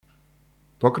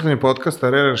Pokretanje podcasta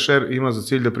Rare Share ima za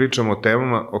cilj da pričamo o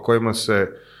temama o kojima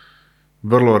se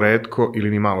vrlo retko ili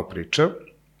ni malo priča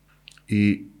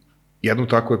i jednu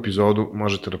takvu epizodu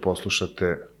možete da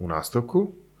poslušate u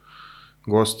nastavku.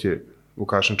 Gost je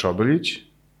Vukašin Čobeljić,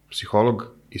 psiholog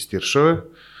iz Tiršove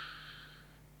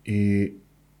i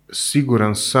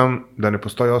siguran sam da ne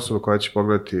postoji osoba koja će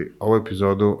pogledati ovu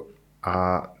epizodu,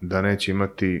 a da neće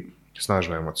imati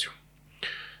snažnu emociju.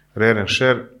 Rare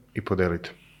Share i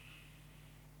podelite.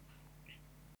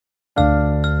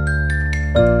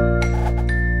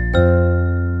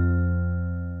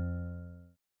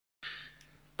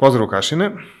 Pozdrav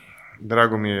Vukašine,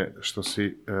 drago mi je što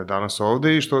si danas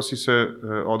ovde i što si se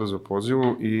odazvao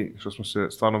pozivu i što smo se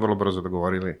stvarno vrlo brzo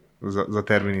dogovorili za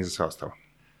termin i za sve ostalo.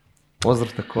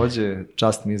 Pozdrav takođe,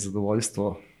 čast mi je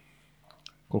zadovoljstvo,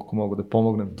 koliko mogu da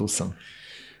pomognem, tu sam.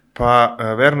 Pa,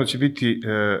 verno će biti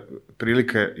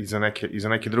prilike i za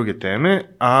neke druge teme,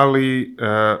 ali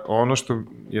ono što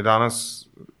je danas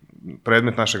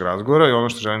predmet našeg razgovora i ono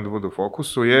što želim da bude u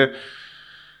fokusu je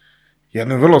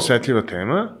jedna vrlo osetljiva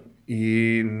tema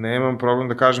i nemam problem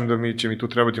da kažem da će mi tu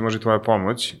trebati možda tvoja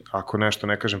pomoć, ako nešto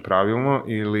ne kažem pravilno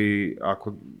ili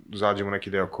ako zađemo u neki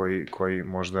deo koji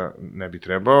možda ne bi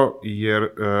trebao, jer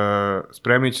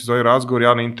spremajući za ovaj razgovor,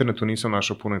 ja na internetu nisam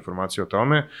našao puno informacija o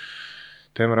tome.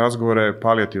 Tema razgovora je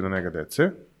palijativna nega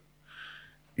dece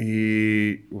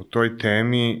i u toj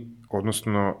temi,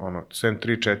 odnosno, sem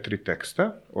 3-4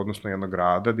 teksta, odnosno jednog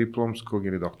rada diplomskog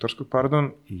ili doktorskog,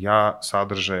 ja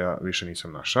sadržaja više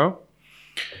nisam našao.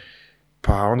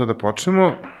 Pa onda da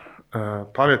počnemo.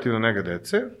 Palijativna nega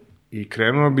dece i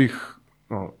krenuo bih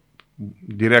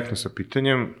direktno sa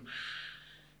pitanjem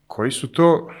koji su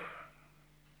to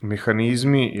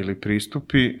mehanizmi ili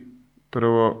pristupi,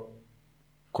 prvo,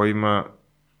 kojima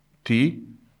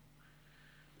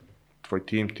tvoj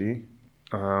tim,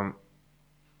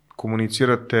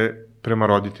 komunicirate prema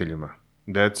roditeljima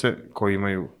dece koji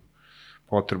imaju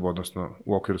potrebu, odnosno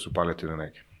u okviru su palijativne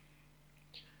nege.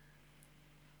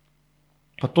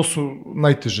 Pa to su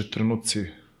najteže trenuci u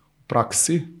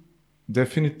praksi,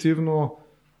 definitivno.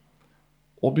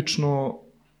 Obično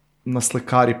nas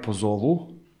lekari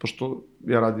pozovu, pošto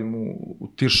ja radim u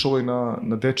Tiršovoj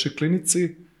na dečoj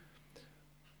klinici.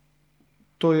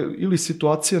 To je ili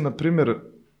situacija, na primjer,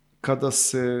 kada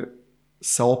se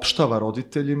saopštava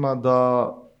roditeljima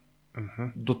da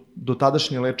do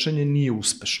tadašnje lečenje nije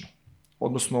uspešno.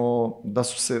 Odnosno, da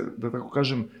su se, da tako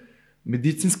kažem,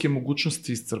 medicinske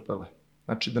mogućnosti iscrpele.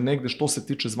 Znači, da negde, što se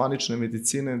tiče zvanične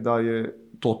medicine, da je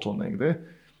to negde.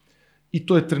 I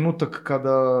to je trenutak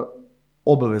kada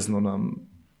obavezno nam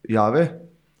jave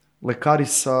lekari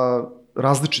sa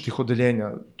različitih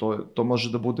odeljenja. To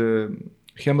može da bude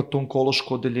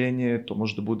hemato-onkološko odeljenje, to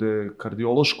može da bude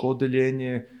kardiološko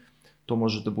odeljenje, to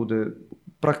može da bude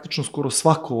praktično skoro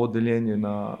svako odeljenje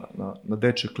na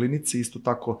dečoj klinici. Isto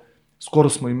tako, skoro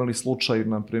smo imali slučaj,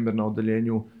 na primjer, na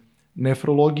odeljenju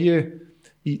nefrologije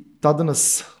i tada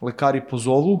nas lekari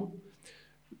pozovu.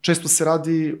 Često se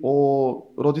radi o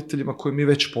roditeljima koje mi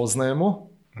već poznajemo,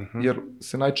 jer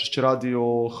se najčešće radi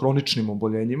o hroničnim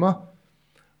oboljenjima,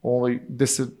 gde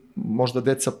se možda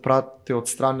deca prate od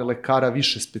strane lekara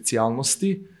više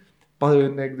specijalnosti,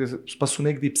 pa su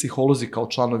negde i psiholozi kao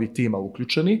članovi tima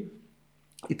uključeni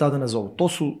i tada nas zovu. To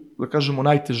su, da kažemo,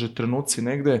 najteže trenuci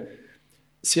negde.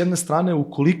 S jedne strane,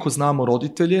 ukoliko znamo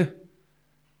roditelje,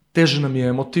 teže nam je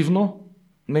emotivno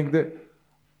negde,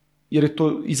 jer je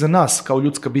to i za nas kao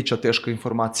ljudska bića teška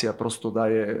informacija, prosto da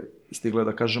je stigla,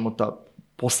 da kažemo, ta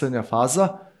poslednja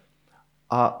faza,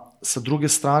 a sa druge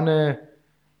strane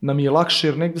nam je lakše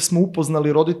jer negde smo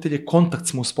upoznali roditelje, kontakt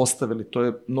smo uspostavili, to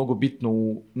je mnogo bitno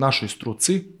u našoj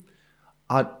struci,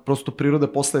 a prosto priroda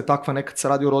posle je takva, nekad se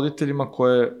radi o roditeljima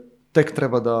koje tek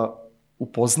treba da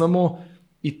upoznamo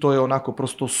i to je onako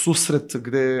prosto susret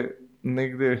gde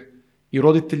negde i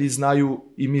roditelji znaju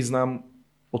i mi znam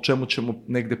o čemu ćemo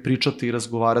negde pričati i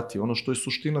razgovarati. Ono što je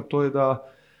suština, to je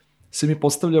da se mi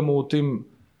postavljamo u tim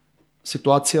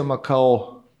situacijama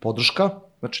kao podrška,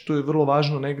 znači to je vrlo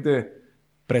važno negde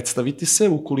predstaviti se,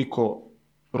 ukoliko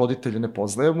roditelje ne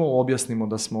poznajemo, objasnimo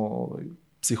da smo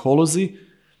psiholozi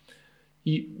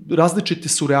i različite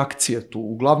su reakcije tu.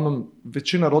 Uglavnom,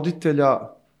 većina roditelja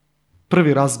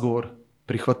prvi razgovor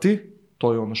prihvati,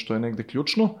 to je ono što je negde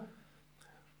ključno,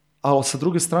 a sa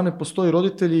druge strane postoji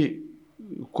roditelji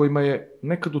kojima je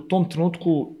nekad u tom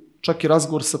trenutku čak i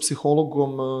razgovor sa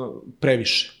psihologom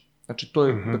previše. Znači, to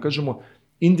je, da kažemo,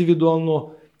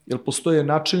 individualno, jer postoje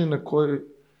načini na koje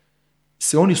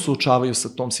se oni suočavaju sa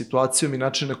tom situacijom i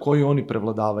način na koji oni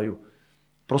prevladavaju.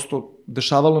 Prosto,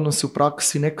 dešavalo nam se u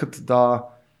praksi nekad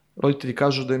da roditelji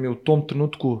kažu da im je u tom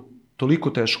trenutku toliko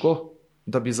teško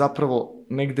da bi zapravo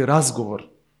negde razgovor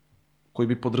koji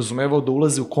bi podrazumevao da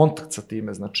ulaze u kontakt sa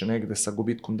time, znači negde sa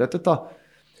gubitkom deteta,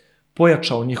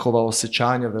 pojačao njihova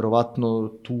osjećanja,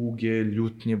 verovatno tuge,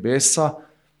 ljutnje, besa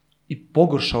i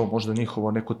pogoršao možda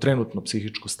njihovo neko trenutno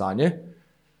psihičko stanje.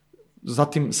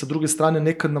 Zatim, sa druge strane,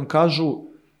 nekad nam kažu,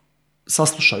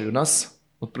 saslušaju nas,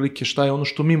 otprilike šta je ono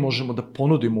što mi možemo da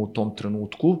ponudimo u tom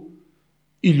trenutku,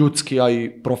 i ljudski, a i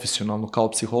profesionalno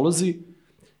kao psiholozi,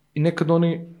 i nekad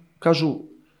oni kažu,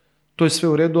 to je sve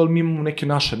u redu, ali mi imamo neke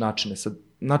naše načine. Sad,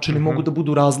 načini mogu da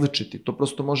budu različiti, to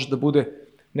prosto može da bude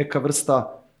neka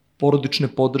vrsta porodične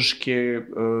podrške,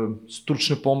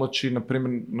 stručne pomoći, na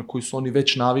primjer, na koju su oni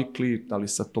već navikli, da li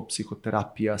sad to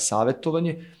psihoterapija,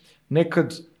 savetovanje,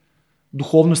 nekad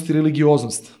duhovnost i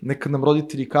religioznost. Nekad nam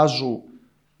roditelji kažu,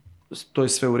 to je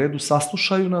sve u redu,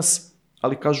 saslušaju nas,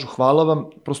 ali kažu hvala vam,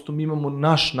 prosto mi imamo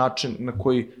naš način na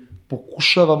koji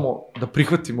pokušavamo da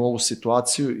prihvatimo ovu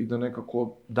situaciju i da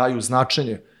nekako daju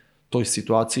značenje toj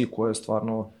situaciji koja je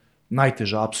stvarno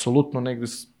najteža, apsolutno. Negde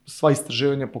sva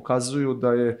istraživanja pokazuju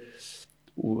da je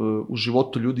u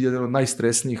životu ljudi jedan od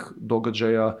najstresnijih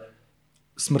događaja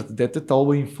smrt deteta.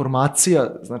 Ovo je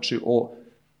informacija, znači, o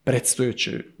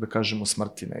predstojećoj, da kažemo,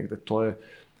 smrti negde. To je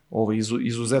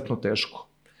izuzetno teško.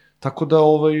 Tako da,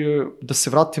 da se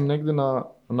vratim negde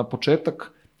na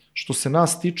početak, što se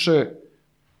nas tiče,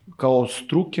 kao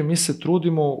struke, mi se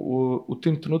trudimo u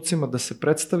tim trenucima da se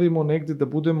predstavimo negde, da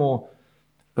budemo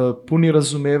puni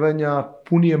razumevanja,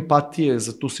 puni empatije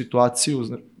za tu situaciju,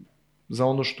 za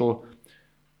ono što,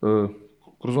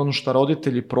 kroz ono što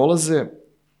roditelji prolaze,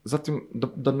 zatim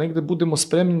da negde budemo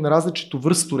spremni na različitu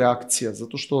vrstu reakcija,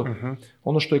 zato što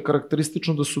ono što je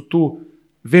karakteristično da su tu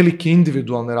velike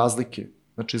individualne razlike.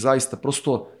 Znači, zaista,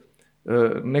 prosto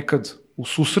nekad u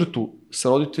susretu sa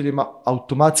roditeljima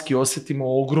automatski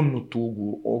osetimo ogromnu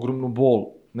tugu, ogromnu bol,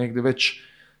 negde već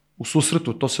u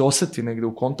susretu, to se oseti negde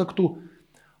u kontaktu.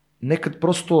 Nekad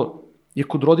prosto je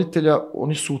kod roditelja,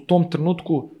 oni su u tom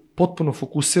trenutku potpuno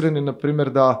fokusirani, na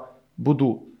primjer, da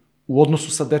budu u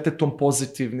odnosu sa detetom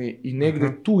pozitivni i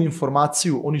negde tu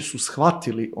informaciju oni su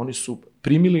shvatili, oni su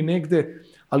primili negde,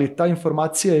 ali ta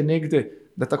informacija je negde,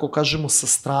 da tako kažemo, sa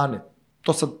strane.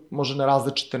 To sad može na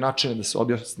različite načine da se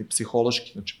objasni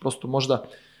psihološki, znači prosto možda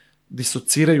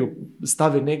disociraju,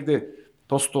 stave negde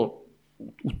prosto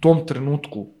u tom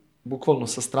trenutku, bukvalno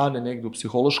sa strane negde u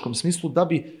psihološkom smislu, da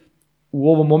bi u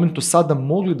ovom momentu sada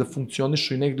mogli da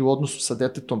funkcionišu i negde u odnosu sa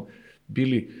detetom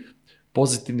bili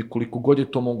pozitivni koliko god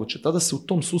je to moguće. Tada se u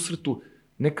tom susretu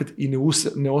nekad i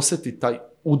ne oseti taj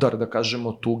udar, da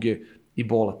kažemo, tuge i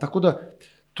bola. Tako da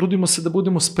trudimo se da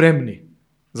budemo spremni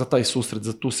za taj susret,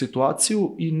 za tu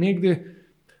situaciju i negde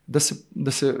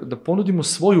da ponudimo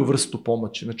svoju vrstu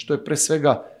pomoći. Znači, to je pre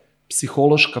svega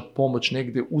psihološka pomoć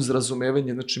negde uz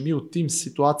razumevanje. Znači, mi u tim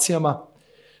situacijama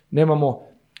nemamo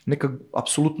neka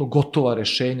apsolutno gotova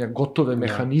rešenja, gotove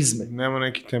mehanizme. Nema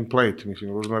neki template,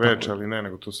 mislim, ružna reč, ali ne,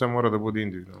 nego to sve mora da bude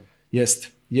individualno.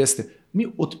 Jeste. Mi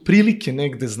otprilike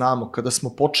negde znamo, kada smo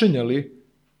počinjali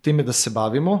time da se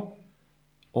bavimo,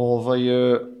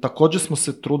 takođe smo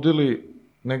se trudili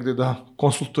negde da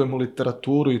konsultujemo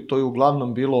literaturu i to je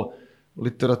uglavnom bilo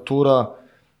literatura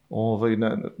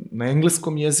na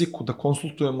engleskom jeziku, da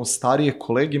konsultujemo starije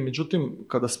kolege. Međutim,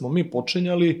 kada smo mi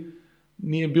počinjali,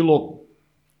 nije bilo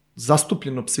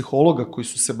zastupljeno psihologa koji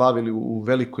su se bavili u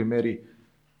velikoj meri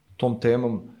tom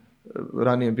temom.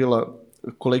 Ranije je bila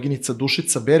koleginica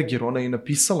Dušica Berger, ona je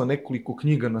napisala nekoliko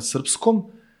knjiga na srpskom,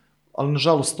 ali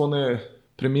nažalost ona je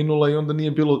preminula i onda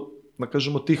nije bilo, da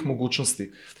kažemo, tih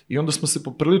mogućnosti. I onda smo se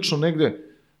poprilično negde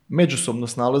međusobno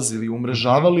snalazili,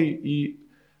 umrežavali i,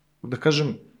 da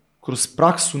kažem, kroz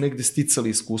praksu negde sticali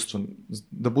iskustvo.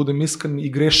 Da budem iskren, i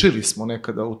grešili smo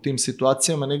nekada u tim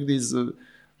situacijama, negde iz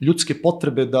ljudske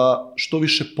potrebe da što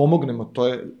više pomognemo. To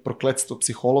je prokletstvo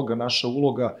psihologa, naša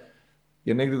uloga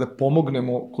je negde da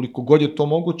pomognemo koliko god je to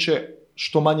moguće,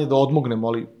 što manje da odmognemo,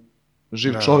 ali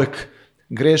živ čovek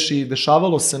greši i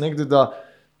dešavalo se negde da,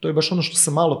 to je baš ono što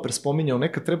sam malo pre spominjao,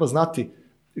 nekad treba znati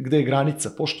gde je granica,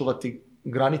 poštovati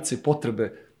granice i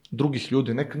potrebe drugih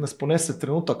ljudi. Nekad nas ponese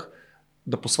trenutak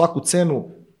da po svaku cenu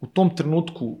u tom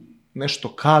trenutku nešto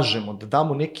kažemo, da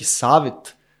damo neki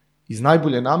savet iz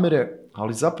najbolje namere,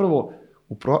 ali zapravo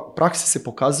u praksi se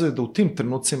pokazuje da u tim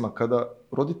trenucima kada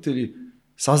roditelji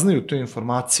saznaju tu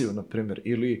informaciju, na primjer,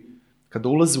 ili kada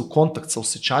ulaze u kontakt sa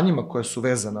osjećanjima koja su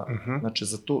vezana, znači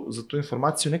za tu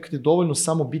informaciju, nekad je dovoljno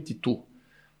samo biti tu.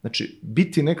 Znači,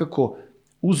 biti nekako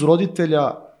uz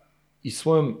roditelja i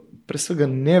svojom, pre svega,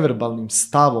 neverbalnim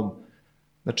stavom,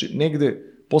 znači,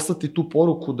 negde poslati tu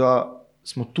poruku da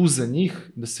smo tu za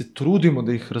njih, da se trudimo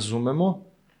da ih razumemo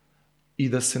i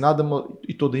da se nadamo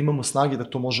i to da imamo snage da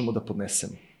to možemo da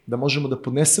podnesemo. Da možemo da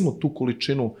podnesemo tu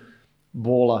količinu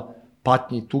bola,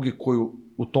 patnje i tuge koju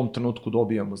u tom trenutku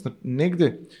dobijamo. Znači,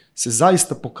 negde se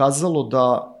zaista pokazalo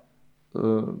da,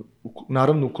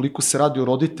 naravno, ukoliko se radi o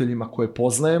roditeljima koje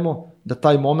poznajemo, da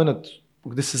taj moment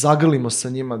gde se zagrlimo sa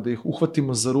njima, da ih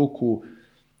uhvatimo za ruku,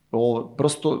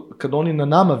 prosto kad oni na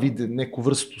nama vide neku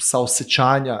vrstu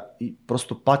saosećanja i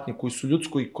prosto patnje koju su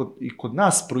ljudsko i kod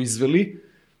nas proizveli,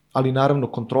 ali naravno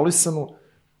kontrolisano,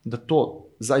 da to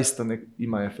zaista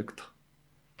ima efekta.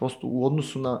 Prosto u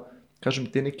odnosu na, kažem,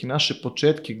 te neke naše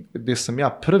početke gde sam ja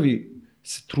prvi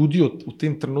se trudio u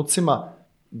tim trenucima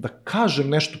da kažem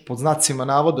nešto pod znacima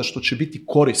navoda što će biti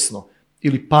korisno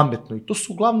ili pametno. I to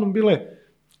su uglavnom bile,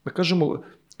 da kažemo,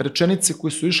 rečenice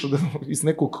koje su išle iz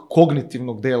nekog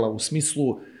kognitivnog dela, u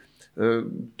smislu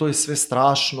to je sve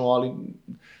strašno, ali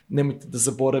nemojte da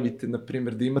zaboravite, na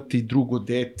primjer, da imate i drugo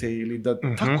dete ili da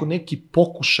tako neki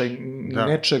pokušaj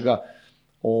nečega,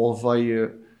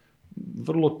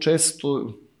 vrlo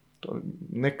često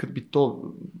nekad bi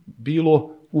to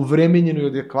bilo uvremenjeno i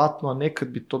adekvatno, a nekad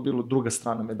bi to bilo druga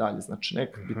strana medalje. Znači,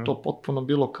 nekad bi to potpuno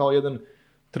bilo kao jedan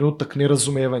trenutak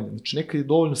nerazumevanja. Znači, nekad je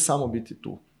dovoljno samo biti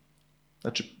tu.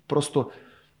 Znači, prosto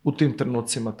u tim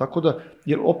trenucima. Tako da,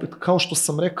 jer opet, kao što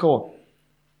sam rekao,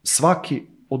 svaki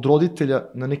od roditelja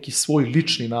na neki svoj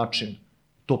lični način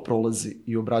to prolazi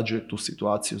i obrađuje tu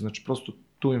situaciju. Znači, prosto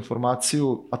tu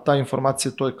informaciju, a ta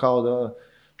informacija to je kao da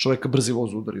čoveka brzi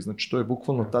voz udari. Znači, to je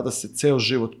bukvalno tada se ceo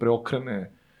život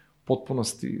preokrene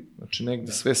potpunosti, znači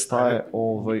negde sve staje.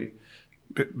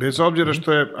 Bez obzira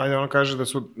što je, ajde ono kaže da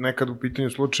su nekad u pitanju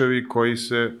slučajevi koji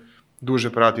se duže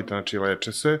pratite, znači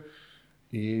leče se,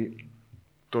 i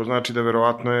to znači da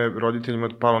verovatno je roditeljima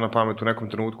palo na pamet u nekom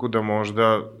trenutku da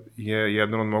možda je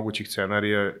jedan od mogućih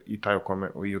scenarija i taj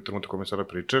i u trenutku o kome sada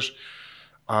pričaš,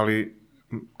 ali,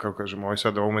 kako kažemo, ovo je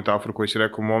sad ovu metaforu koju si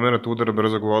rekao, moment udara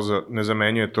brzog voza ne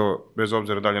zamenjuje to, bez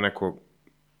obzira da li je neko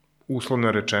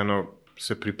uslovno rečeno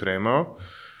se pripremao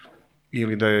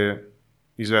ili da je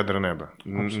iz vedra neba.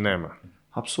 Nema.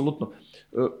 Apsolutno.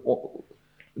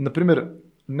 Naprimer,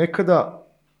 nekada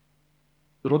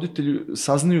roditelji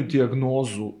saznaju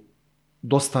dijagnozu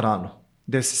dosta rano.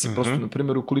 Desi se prosto,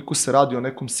 naprimer, ukoliko se radi o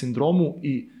nekom sindromu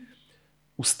i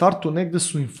u startu negde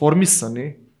su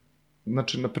informisani,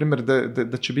 znači, naprimer,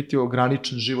 da će biti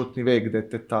ograničen životni vek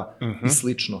deteta i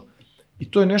slično.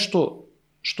 I to je nešto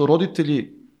što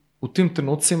roditelji u tim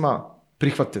trenucima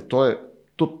prihvate.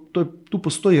 Tu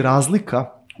postoji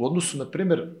razlika u odnosu, na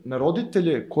primjer, na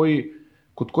roditelje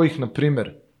kod kojih, na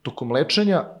primjer, tokom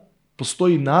lečenja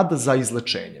postoji nada za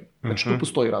izlečenjem. Znači, tu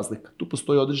postoji razlika. Tu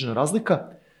postoji određena razlika,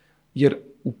 jer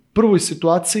u prvoj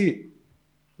situaciji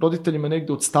roditeljima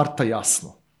negde od starta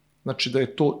jasno. Znači, da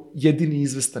je to jedini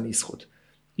izvestan ishod.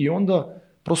 I onda,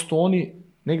 prosto oni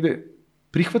negde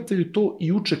prihvataju to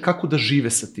i uče kako da žive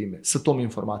sa time, sa tom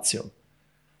informacijom.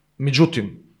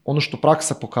 Međutim, ono što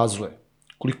praksa pokazuje,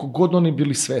 koliko god oni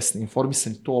bili svesni,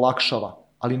 informisani, to olakšava,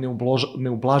 ali ne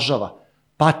ublažava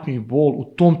patnju i bol u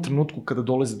tom trenutku kada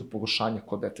dolazi do pogoršanja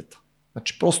kod deteta.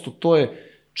 Znači, prosto to je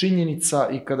činjenica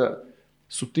i kada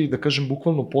su ti, da kažem,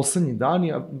 bukvalno poslednji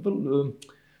dani,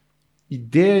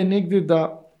 ideja je negde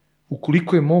da,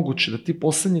 ukoliko je moguće, da ti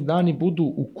poslednji dani budu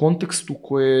u kontekstu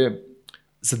koje je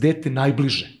za dete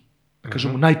najbliže, da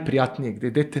kažemo najprijatnije, gde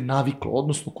je dete naviklo,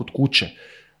 odnosno kod kuće.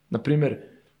 Naprimer,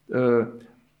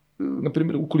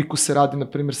 ukoliko se radi,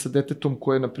 naprimer, sa detetom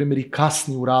koje je, naprimer, i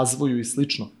kasni u razvoju i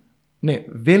slično. Ne,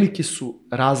 velike su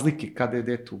razlike kada je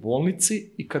dete u bolnici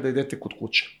i kada je dete kod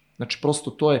kuće. Znači,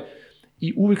 prosto to je,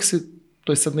 i uvek se,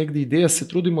 to je sad negde ideja, se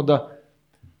trudimo da,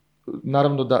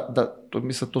 naravno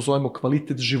mi sad to zovemo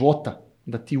kvalitet života,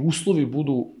 da ti uslovi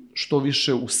budu što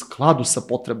više u skladu sa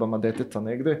potrebama deteta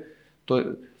negde, to je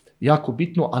jako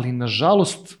bitno, ali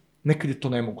nažalost nekad je to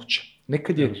nemoguće.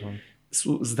 Nekad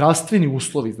su zdravstveni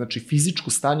uslovi, znači fizičko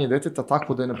stanje deteta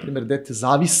tako da je, na primjer, dete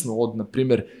zavisno od, na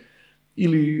primjer,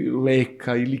 ili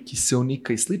leka, ili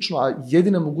kiseonika i slično, a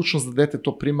jedina mogućnost da dete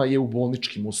to prima je u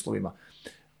bolničkim uslovima.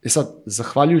 Sad,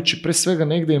 zahvaljujući pre svega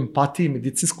negde empatiji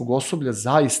medicinskog osoblja,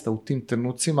 zaista u tim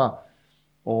trenucima,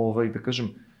 da kažem,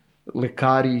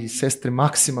 lekari i sestre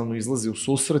maksimalno izlaze u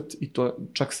susret i to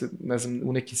čak se, ne znam,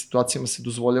 u nekim situacijama se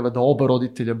dozvoljava da oba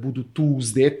roditelja budu tu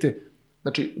uz dete.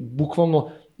 Znači, bukvalno,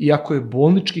 iako je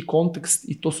bolnički kontekst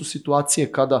i to su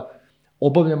situacije kada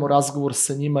obavljamo razgovor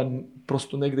sa njima,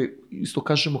 prosto negde, isto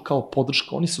kažemo kao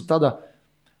podrška, oni su tada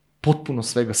potpuno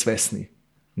svega svesni.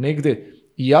 Negde,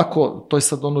 iako to je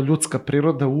sad ono ljudska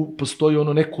priroda, postoji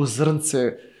ono neko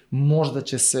zrnce, možda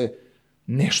će se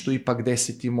nešto ipak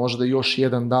desiti, možda još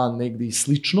jedan dan negde i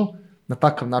slično, na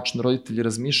takav način roditelji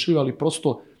razmišljaju, ali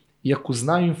prosto i ako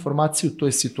znaju informaciju, to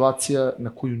je situacija na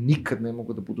koju nikad ne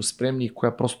mogu da budu spremni i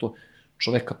koja prosto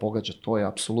čoveka pogađa. To je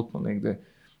apsolutno negde,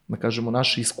 da kažemo,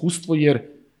 naše iskustvo, jer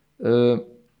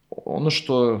ono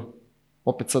što,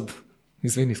 opet sad,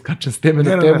 izvini, skačem s teme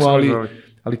na temu,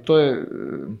 ali to je,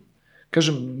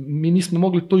 kažem, mi nismo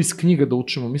mogli to iz knjiga da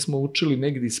učimo, mi smo učili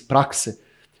negde iz prakse.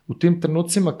 U tim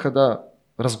trenucima kada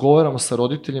razgovaramo sa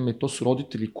roditeljima, i to su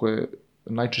roditelji koje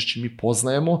najčešće mi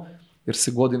poznajemo, jer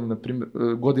se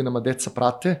godinama deca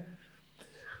prate,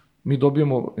 mi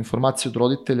dobijemo informaciju od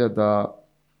roditelja da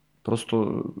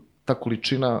prosto ta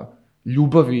količina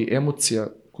ljubavi, emocija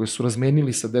koje su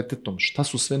razmenili sa detetom, šta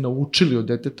su sve naučili od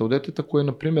deteta koje je,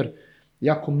 na primer,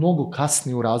 jako mnogo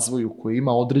kasnije u razvoju, koje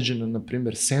ima određena, na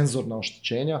primer, senzorna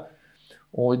oštećenja,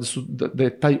 da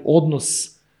je taj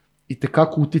odnos i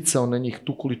tekako uticao na njih,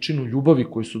 tu količinu ljubavi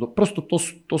koju su... Prosto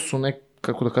to su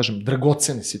kako da kažem,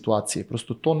 dragocene situacije.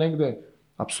 Prosto to negde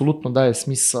apsolutno daje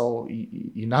smisao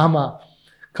i nama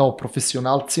kao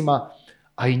profesionalcima,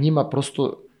 a i njima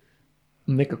prosto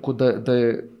nekako da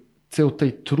je ceo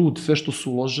taj trud, sve što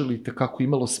su uložili, tekako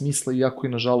imalo smisla, iako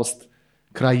je, nažalost,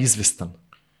 kraj izvestan.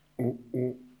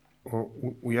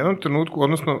 U jednom trenutku,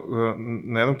 odnosno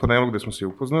na jednom panelu gde smo se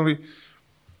upoznali,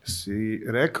 si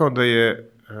rekao da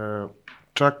je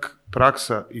čak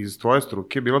praksa iz tvoje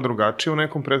struke bila drugačija u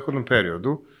nekom prethodnom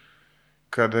periodu,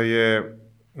 kada je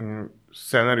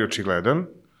scenarij očigledan,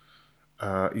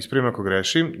 ispravim ako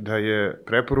grešim, da je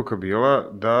preporuka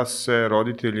bila da se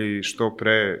roditelji što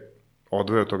pre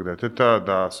odvoje od tog deteta,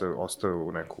 da se ostave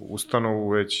u neku ustanovu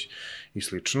već i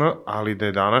slično, ali da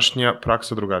je današnja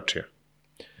praksa drugačija.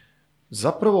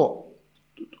 Zapravo,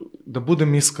 da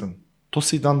budem iskren, to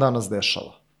se i dan danas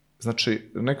dešava.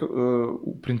 Znači,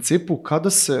 u principu, kada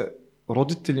se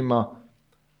roditeljima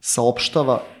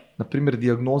saopštava, na primjer,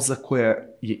 dijagnoza koja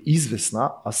je izvesna,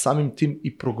 a samim tim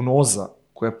i prognoza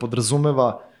koja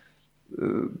podrazumeva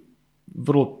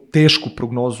vrlo tešku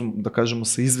prognozu, da kažemo,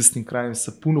 sa izvesnim krajem,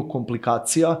 sa puno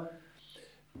komplikacija,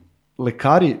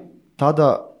 lekari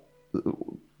tada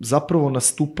zapravo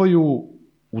nastupaju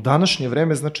u današnje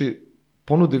vreme, znači,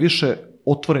 ponude više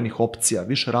otvorenih opcija,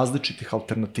 više različitih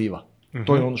alternativa.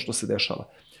 To je ono što se dešava.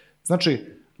 Znači,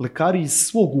 lekari iz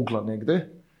svog ugla negde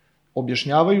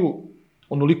objašnjavaju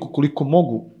onoliko koliko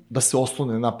mogu da se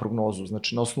oslone na prognozu,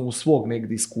 znači na osnovu svog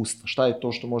negde iskustva, šta je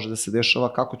to što može da se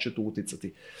dešava, kako će to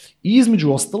uticati. I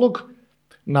između ostalog,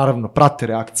 naravno, prate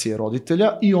reakcije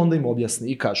roditelja i onda im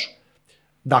objasni i kažu,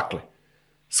 dakle,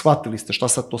 shvatili ste šta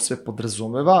sad to sve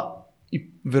podrazumeva i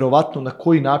verovatno na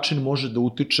koji način može da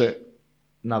utiče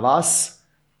na vas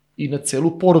i na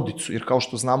celu porodicu, jer kao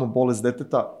što znamo, bolest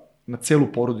deteta na celu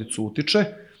porodicu utiče.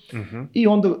 I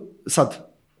onda, sad,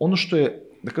 ono što je,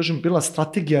 da kažem, bila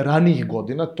strategija ranijih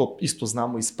godina, to isto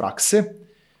znamo iz prakse,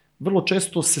 vrlo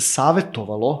često se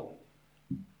savetovalo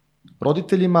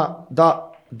roditeljima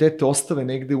da dete ostave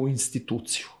negde u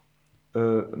instituciju.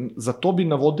 Za to bi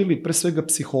navodili pre svega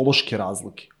psihološke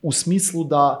razloge, u smislu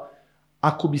da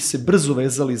ako bi se brzo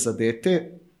vezali za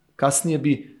dete, kasnije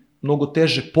bi mnogo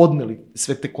teže podneli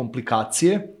sve te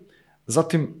komplikacije.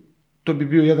 Zatim, to bi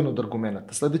bio jedan od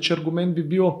argumenta. Sledeći argument bi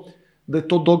bio da je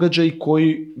to događaj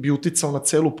koji bi uticao na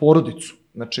celu porodicu.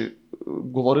 Znači,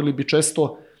 govorili bi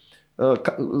često,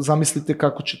 zamislite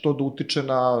kako će to da utiče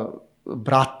na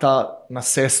brata, na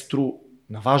sestru,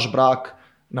 na vaš brak,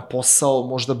 na posao,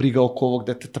 možda briga oko ovog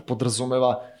deteta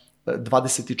podrazumeva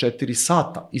 24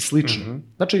 sata i slično.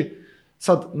 Znači,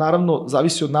 sad, naravno,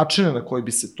 zavisi od načina na koji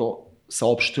bi se to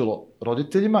saopštilo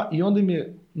roditeljima i onda im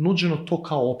je nuđeno to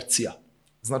kao opcija.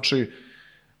 Znači,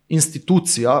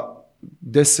 institucija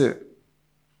gde se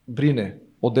brine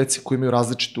o deci koji imaju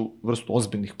različitu vrstu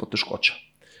ozbiljnih poteškoća.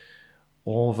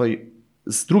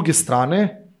 S druge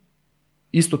strane,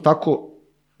 isto tako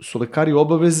su lekari u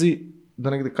obavezi da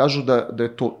negde kažu da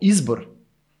je to izbor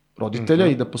roditelja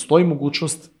i da postoji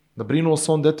mogućnost da brinu o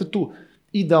svom detetu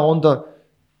i da onda,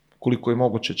 koliko je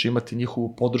moguće, će imati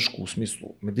njihovu podršku u smislu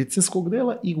medicinskog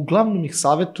dela i uglavnom ih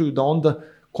savetuju da onda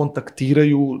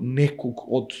kontaktiraju nekog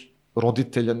od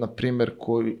roditelja, na primer,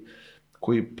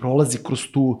 koji prolazi kroz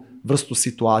tu vrstu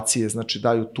situacije, znači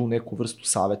daju tu neku vrstu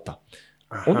saveta.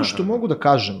 Ono što mogu da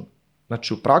kažem,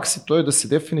 znači u praksi, to je da se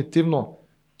definitivno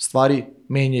stvari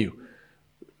menjaju.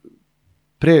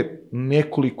 Pre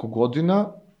nekoliko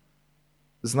godina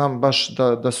znam baš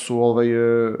da su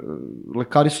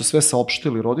lekari su sve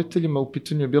saopštili roditeljima, u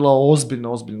pitanju je bila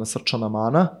ozbiljna srčana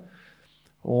mana,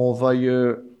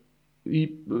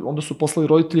 i onda su poslali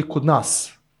roditelji kod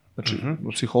nas, znači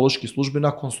u psihološki službi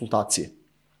na konsultacije.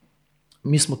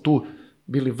 Mi smo tu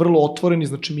bili vrlo otvoreni,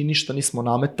 znači mi ništa nismo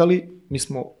nametali, mi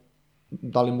smo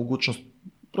dali mogućnost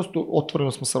prosto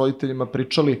otvoreno smo sa roditeljima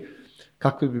pričali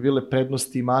kakve bi bile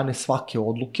prednosti i mane svake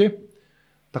odluke.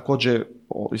 Takođe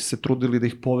se trudili da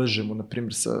ih povežemo, na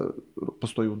primjer,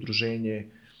 postoji udruženje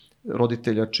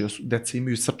roditelja čije deca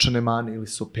imaju srčane mane ili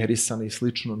su operisane i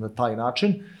slično na taj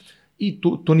način. I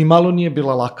to ni malo nije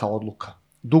bila laka odluka.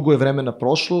 Dugo je vremena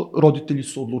prošlo, roditelji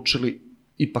su odlučili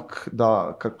ipak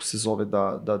da, kako se zove,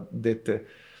 da dete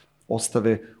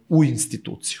ostave u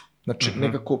instituciju. Znači,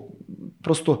 nekako,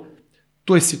 prosto,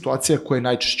 to je situacija koja je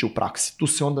najčešće u praksi. Tu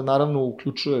se onda, naravno,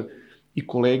 uključuje i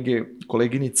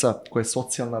koleginica koja je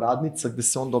socijalna radnica, gde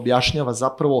se onda objašnjava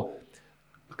zapravo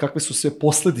kakve su sve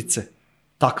posledice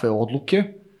takve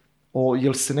odluke,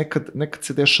 jer se nekad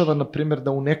se dešava, na primjer,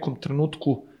 da u nekom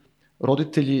trenutku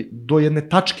roditelji do jedne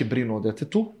tačke brinu o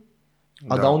detetu,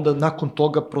 a da onda nakon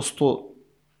toga prosto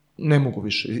ne mogu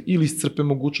više. Ili iscrpe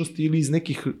mogućnosti, ili iz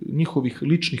nekih njihovih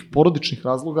ličnih, porodičnih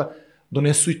razloga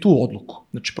donesu i tu odluku.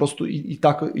 Znači, prosto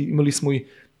imali smo i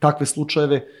takve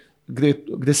slučajeve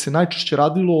gde se najčešće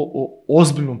radilo o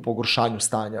ozbiljnom pogoršanju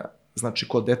stanja, znači,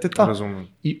 kod deteta. Razumem.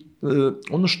 I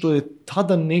ono što je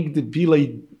tada negde bila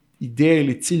ideja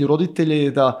ili cilj roditelja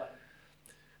je da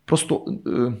prosto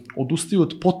odustaju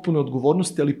od potpune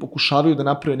odgovornosti, ali pokušavaju da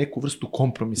naprave neku vrstu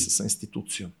kompromisa sa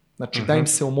institucijom. Znači, da im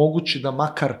se omogući da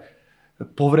makar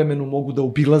povremeno mogu da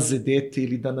obilaze dete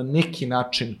ili da na neki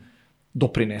način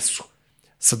doprinesu.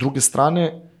 Sa druge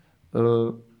strane,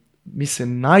 mi se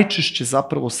najčešće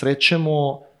zapravo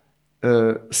srećemo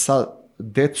sa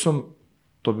decom,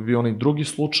 to bi bio onaj drugi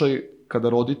slučaj, kada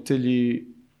roditelji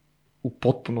u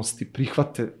potpunosti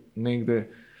prihvate negde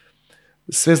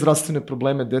sve zdravstvene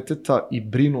probleme deteta i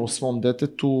brinu o svom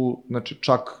detetu, znači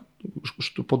čak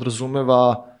što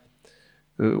podrazumeva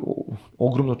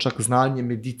ogromno čak znanje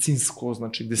medicinsko,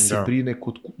 znači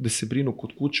gde se brinu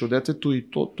kod kuće o detetu,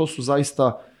 i to su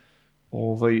zaista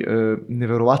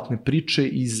neverovatne priče.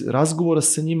 Iz razgovora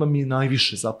sa njima mi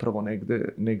najviše zapravo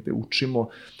negde učimo.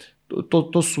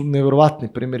 To su neverovatni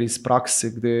primjeri iz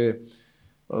prakse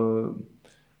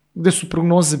gde su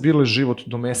prognoze bile život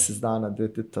do mesec dana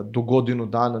deteta, do godinu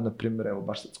dana, na primjer, evo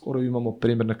baš sad skoro imamo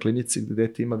primjer na klinici gde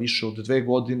dete ima više od 2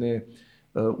 godine,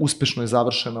 uspešno je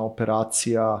završena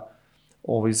operacija,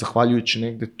 zahvaljujući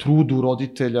negde trudu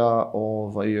roditelja,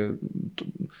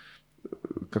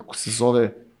 kako se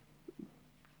zove,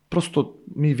 prosto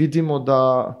mi vidimo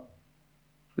da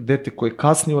dete koje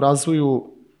kasni u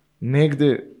razvoju,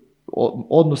 negde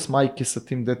odnos majke sa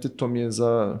tim detetom je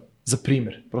za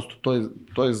primjer. Prosto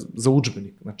to je za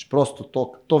udžbenik. Znači,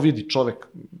 prosto to vidi čovek,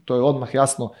 to je odmah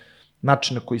jasno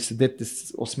način na koji se dete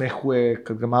osmehuje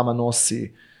kad ga mama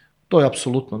nosi. To je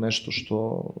apsolutno nešto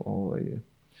što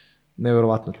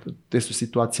neverovatno. Te su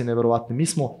situacije neverovatne. Mi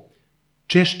smo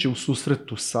češće u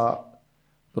susretu sa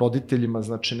roditeljima,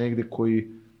 znači negde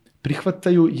koji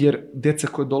prihvataju, jer deca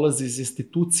koje dolaze iz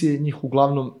institucije, njih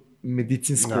uglavnom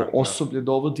medicinsko osoblje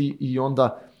dovodi i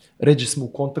onda ređe smo u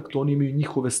kontaktu, oni imaju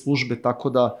njihove službe, tako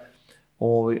da,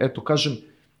 eto, kažem,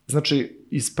 znači,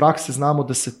 iz prakse znamo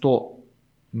da se to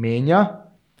menja,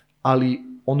 ali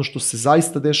ono što se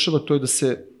zaista dešava, to je da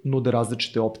se nude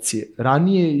različite opcije.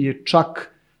 Ranije je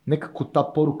čak nekako ta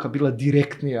poruka bila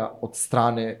direktnija od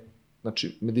strane,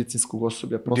 znači, medicinskog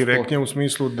osoblja. Direktnija u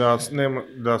smislu da...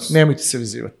 Nemojte se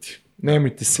vezivati.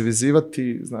 Nemojte se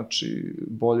vezivati, znači,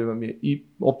 bolje vam je. I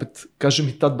opet, kažem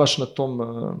i tad baš na tom,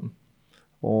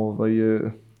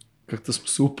 kako smo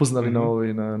se upoznali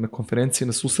na konferenciji,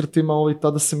 na susretima,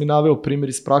 tada sam mi naveo primjer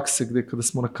iz prakse gde kada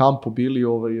smo na kampu bili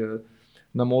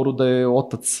na moru, da je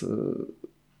otac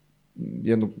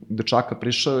jednog dečaka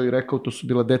prišao i rekao, to su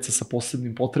bila deca sa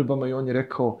posebnim potrebama, i on je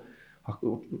rekao,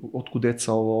 otkud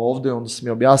deca ovde? Onda sam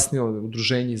je objasnio,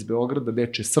 udruženje iz Beograda,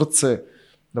 Dečje srce,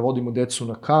 da vodimo decu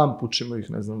na kamp, učimo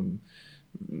ih, ne znam,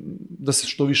 da se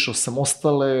što više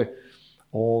osamostale,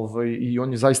 i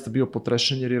on je zaista bio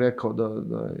potrešen jer je rekao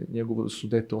da njegovo su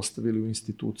dete ostavili u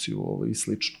instituciju i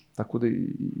slično. Tako da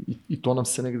i to nam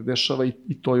se negde dešava,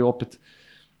 i to je opet,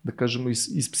 da kažemo,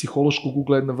 iz psihološkog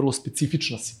ugla jedna vrlo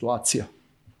specifična situacija.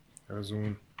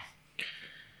 Razumem.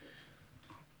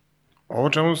 Ovo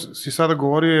čemu si sada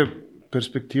govorio je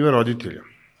perspektiva roditelja.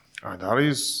 A da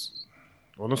li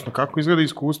odnosno kako izgleda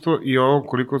iskustvo i ovo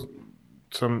koliko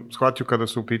sam shvatio kada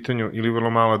su u pitanju ili vrlo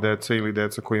mala deca ili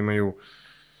deca koji imaju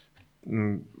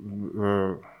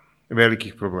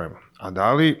velikih problema. A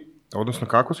da li, odnosno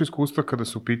kako su iskustva kada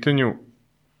su u pitanju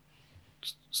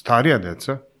starija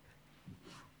deca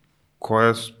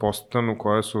koja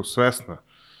su svesna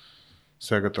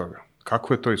svega toga?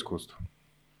 Kako je to iskustvo?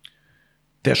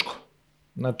 Teško.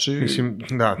 Znači, mislim,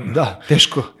 da. Da,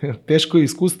 teško je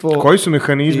iskustvo. Koji su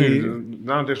mehanizmi,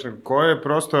 znam teško, koje je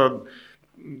prosto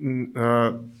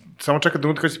samo čeka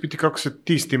da kada se piti kako se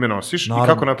ti s time nosiš naravno,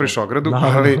 i kako napraviš ogradu,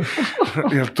 naravno. Ali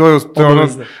to je ono,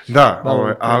 da,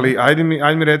 ali ajde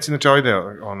mi reci, znači ovaj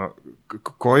deo, ono,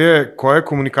 koje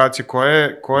komunikacije,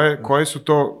 koje su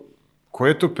to, koji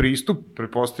je to pristup,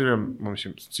 pretpostavljam,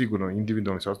 mislim, sigurno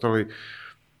individualni se ostali,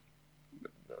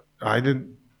 ajde,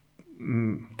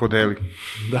 podeli.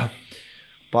 Da.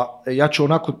 Pa ja ću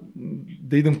onako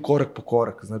da idem korak po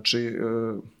korak. Znači,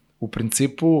 u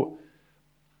principu,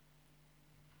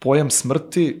 pojam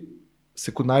smrti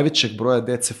se kod najvećeg broja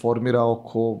dece formira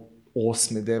oko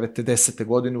 8., 9., 10.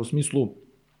 godine, u smislu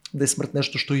da je smrt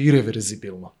nešto što je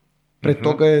irreverzibilno. Pre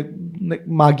toga je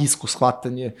magijsko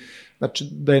shvatanje, znači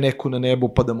da je neko na nebu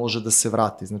pa da može da se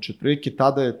vrati. Znači, otprilike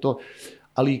tada je to,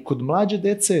 ali kod mlađe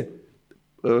dece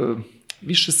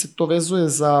više se to vezuje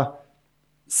za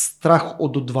strah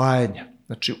od odvajanja.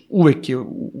 Znači, uvek je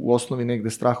u osnovi negde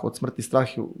strah od smrti,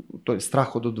 to je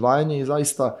strah od odvajanja i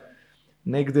zaista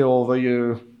negde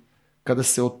kada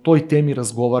se o toj temi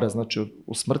razgovara, znači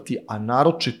o smrti, a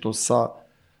naročito sa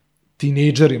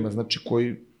tinejdžerima, znači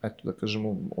koji, eto da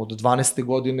kažemo, od 12.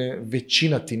 godine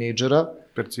većina tinejdžera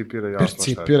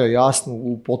percipira jasno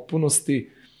u potpunosti.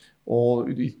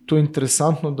 I to je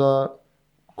interesantno da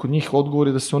kod njih odgovor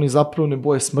je da se oni zapravo ne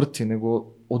boje smrti, nego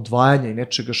odvajanja i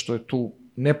nečega što je tu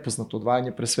nepoznato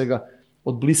odvajanje, pre svega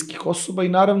od bliskih osoba i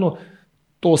naravno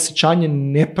to osjećanje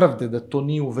nepravde, da to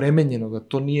nije uvremenjeno, da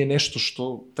to nije nešto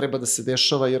što treba da se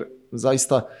dešava, jer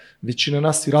zaista većina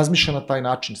nas i razmišlja na taj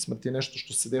način. Smrt je nešto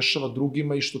što se dešava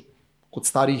drugima i što kod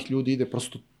starijih ljudi ide,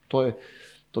 prosto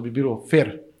to bi bilo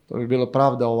fair, to bi bila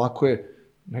pravda, ovako je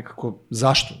nekako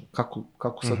zašto,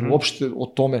 kako sad uopšte o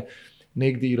tome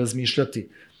negde i razmišljati.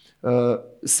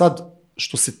 Sad,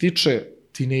 što se tiče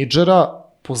tinejdžera,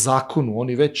 po zakonu,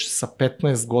 oni već sa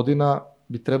 15 godina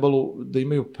bi trebalo da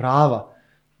imaju prava,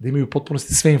 da imaju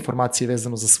potpunosti sve informacije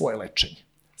vezano za svoje lečenje.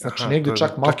 Znači, negde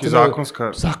čak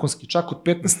zakonski, čak od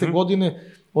 15.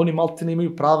 godine oni maltene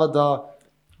imaju prava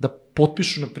da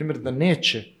potpišu, na primjer, da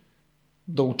neće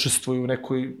da učestvuju u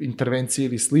nekoj intervenciji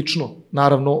ili slično.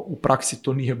 Naravno, u praksi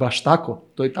to nije baš tako.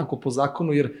 To je tako po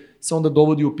zakonu, jer se onda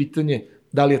dovodi u pitanje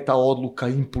da li je ta odluka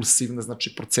impulsivna,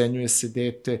 znači procenjuje se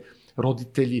dete,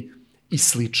 roditelji i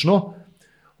slično.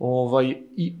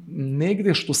 I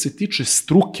negde što se tiče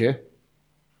struke,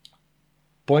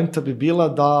 poenta bi bila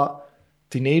da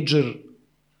tinejdžer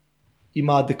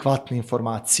ima adekvatne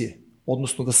informacije,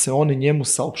 odnosno da se one njemu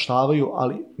saopštavaju,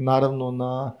 ali naravno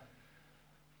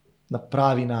na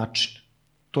pravi način.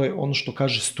 To je ono što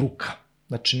kaže struka.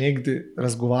 Znači, negde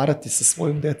razgovarati sa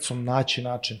svojim decom, naći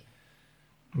način.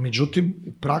 Međutim,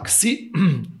 u praksi,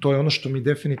 to je ono što mi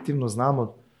definitivno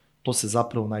znamo, to se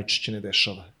zapravo najčešće ne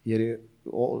dešava. Jer je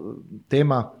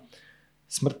tema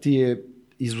smrti je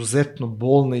izuzetno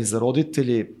bolna i za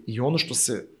roditelje i ono što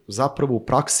se zapravo u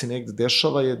praksi negde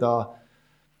dešava je da,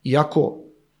 iako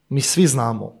mi svi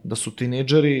znamo da su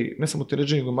tinejdžeri, ne samo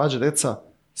tinejdžeri, nego mlađa deca,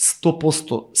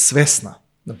 100% svesna,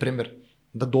 na primjer,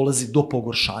 da dolazi do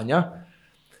pogoršanja,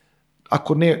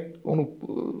 ako ne,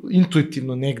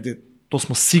 intuitivno negde, to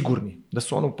smo sigurni, da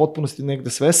su u potpunosti negde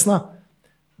svesna,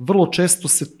 vrlo često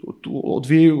se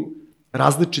odvijaju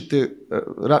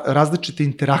različite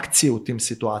interakcije u tim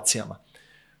situacijama.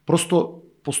 Prosto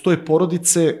postoje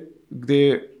porodice gde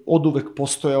je oduvek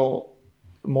postojao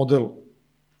model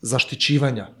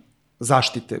zaštićivanja,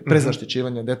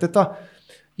 prezaštićivanja deteta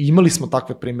i imali smo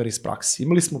takve primere iz praksi.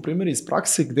 Imali smo primere iz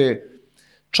prakse gde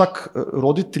čak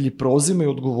roditelji preuzimaju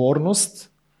odgovornost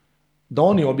da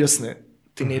oni objasne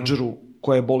tinejdžeru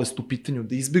koja je bolest u pitanju,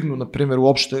 da izbjegnu, na primjer,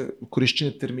 uopšte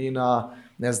korišćenje termina,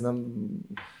 ne znam,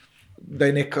 da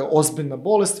je neka ozbiljna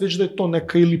bolest, već da je to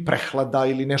neka ili prehlada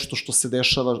ili nešto što se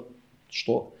dešava,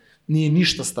 što nije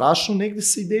ništa strašno, negde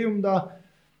sa idejom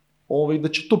da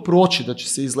će to proći, da će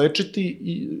se izlečiti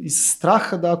iz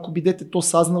straha da ako bi dete to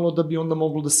saznalo, da bi onda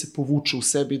moglo da se povuče u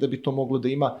sebi i da bi to moglo da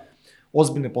ima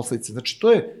ozbiljne posledice. Znači,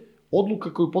 to je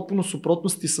odluka koja je u potpuno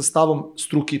suprotnosti sa stavom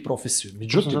struke i profesije.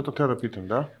 Međutim, zato te da pitam,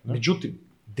 da? Međutim,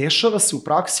 dešava se u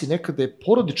praksi nekada je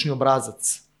porodični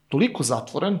obrazac toliko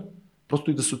zatvoren,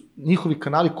 prosto i da su njihovi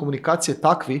kanali komunikacije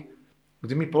takvi,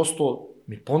 gde mi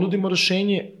ponudimo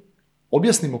rešenje,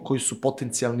 objasnimo koji su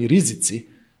potencijalni rizici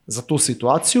za tu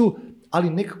situaciju, ali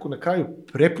nekako na kraju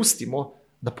prepustimo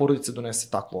da porodica donese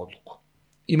takvu odluku.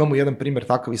 Imamo jedan primjer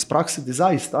takav iz prakse, gde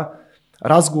zaista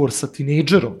razgovor sa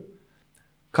tinejdžerom,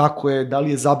 kako je, da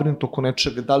li je zabrinut oko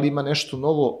nečega, da li ima nešto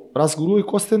novo, razgovor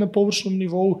uvijek ostaje na površnom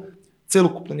nivou,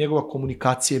 celokupna njegova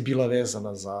komunikacija je bila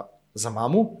vezana za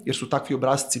mamu, jer su takvi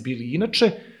obrazci bili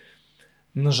inače.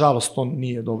 Nažalost, on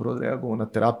nije dobro odreagovao na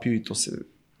terapiju i to se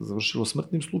završilo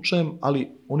smrtnim slučajem,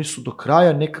 ali oni su do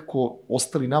kraja nekako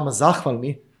ostali nama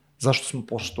zahvalni zašto smo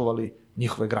poštovali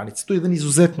njihove granice. To je jedan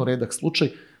izuzetno redak slučaj.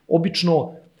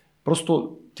 Obično,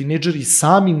 prosto, tinejdžeri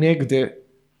sami negde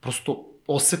prosto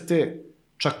osete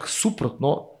čak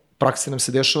suprotno. Praksi nam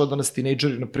se dešava da nas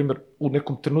tinejdžeri, na primjer, u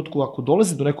nekom trenutku, ako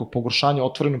dolazi do nekog pogoršanja,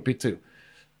 otvoreno pitaju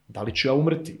da li ću ja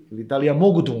umreti ili da li ja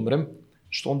mogu da umrem,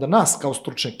 što onda nas kao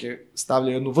stručnjake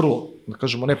stavlja jednu vrlo, da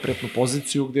kažemo, neprijatnu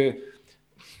poziciju gde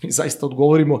mi zaista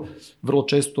odgovorimo vrlo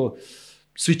često,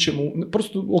 svi ćemo,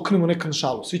 prosto okrenemo neka na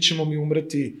šalu, svi ćemo mi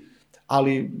umreti,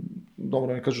 ali,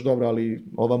 dobro, mi kažu, dobro, ali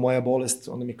ova moja bolest,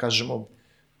 onda mi kažemo,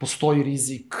 postoji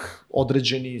rizik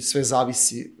određeni, sve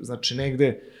zavisi, znači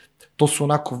negde, to su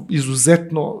onako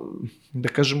izuzetno, da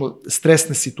kažemo,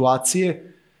 stresne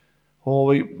situacije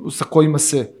sa kojima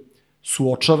se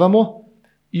suočavamo.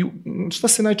 I šta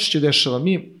se najčešće dešava?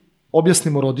 Mi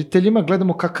objasnimo roditeljima,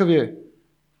 gledamo kakav je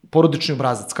porodični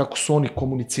obrazac, kako su oni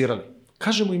komunicirali.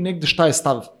 Kažemo im negde šta je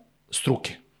stav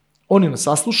struke. Oni nas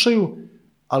saslušaju,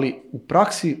 ali u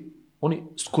praksi oni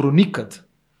skoro nikad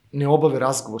ne obave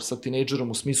razgovor sa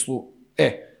tinejdžerom u smislu,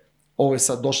 ovo je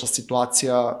sad došla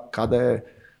situacija kada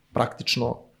je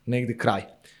praktično negde kraj.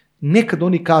 Nekad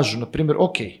oni kažu, na primjer,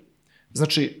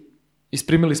 znači,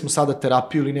 isprimili smo sada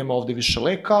terapiju ili nema ovde više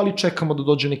leka, ali čekamo da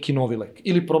dođe neki novi lek.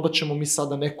 Ili probat ćemo mi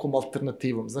sada nekom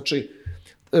alternativom. Znači,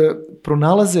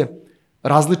 pronalaze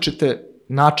različite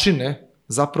načine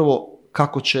zapravo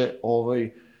kako će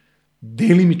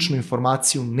delimičnu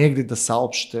informaciju negde da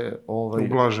saopšte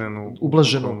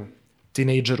ublaženu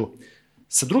tinejdžeru.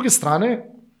 Sa druge strane,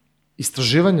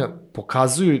 istraživanja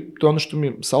pokazuju, i to je ono što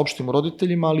mi saopštimo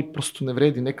roditeljima, ali prosto ne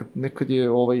vredi, nekad je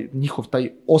njihov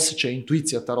taj osjećaj,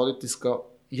 intuicija, ta roditeljska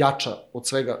jača od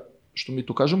svega što mi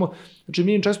tu kažemo. Znači,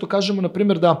 mi im često kažemo, na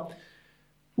primjer, da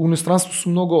u inostranstvu su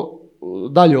mnogo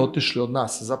dalje otišli od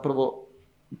nas, zapravo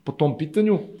po tom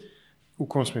pitanju. U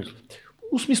kom smislu?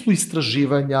 U smislu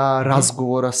istraživanja,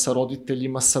 razgovora sa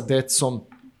roditeljima, sa decom.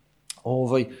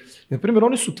 Na primjer,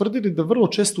 oni su tvrdili da vrlo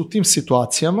često u tim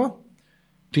situacijama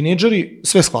tinejdžeri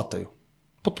sve shvataju.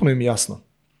 Potpuno im je jasno.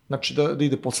 Znači da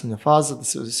ide poslednja faza, da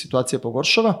se situacija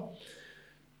pogoršava,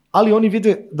 ali oni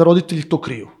vide da roditelji to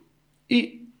kriju.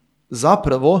 I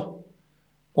zapravo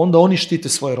onda oni štite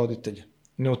svoje roditelje.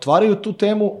 Ne otvaraju tu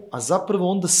temu, a zapravo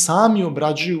onda sami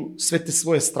obrađuju sve te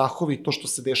svoje strahove i to što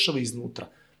se dešava iznutra.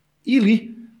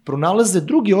 Ili pronalaze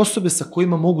druge osobe sa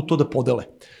kojima mogu to da podele.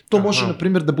 To može, na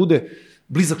primjer, da bude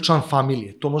blizak član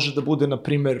familije. To može da bude, na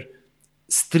primjer,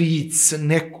 stric,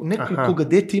 neko koga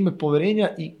dete ima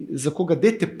poverenja i za koga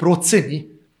dete proceni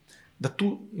da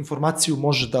tu informaciju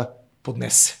može da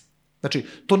podnese. Znači,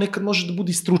 to nekad može da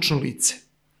bude i stručno lice.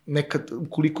 Nekad,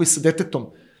 ukoliko je sa detetom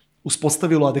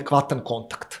uspostavilo adekvatan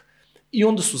kontakt. I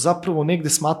onda su zapravo negde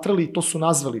smatrali, i to su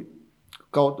nazvali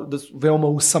kao da su veoma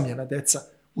usamljena deca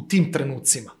u tim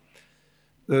trenucima.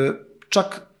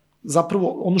 Čak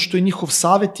zapravo ono što je njihov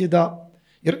savjet je da,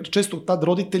 jer često tad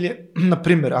roditelje, na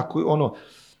primjer, ako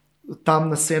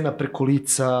tamna sena preko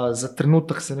lica, za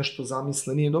trenutak se nešto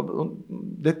zamisle, nije dobro,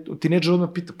 tinejdžer odmah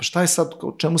pita, pa šta je sad,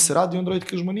 o čemu se radi, on roditelj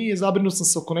kaže, nije, zabrinuo sam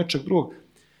se oko nečeg drugog.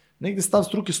 Negde stav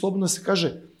struke slobodno se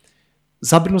kaže,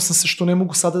 zabrinuo sam se što ne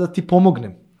mogu sada da ti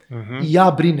pomognem. I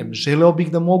ja brinem, želeo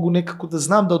bih da mogu nekako da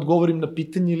znam da odgovorim na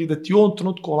pitanje ili da ti u ovom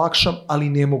trenutku olakšam, ali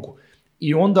ne mogu.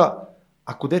 I onda,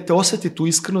 ako dete oseti tu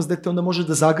iskrenost, dete onda može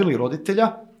da zagrli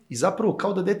roditelja i zapravo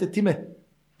kao da dete time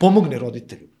pomogne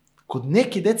roditelju. Kod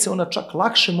neke dece ona čak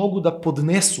lakše mogu da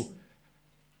podnesu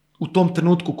u tom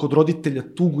trenutku kod roditelja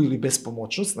tugu ili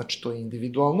bespomoćnost, znači to je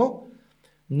individualno,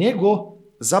 nego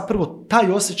zapravo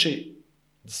taj osjećaj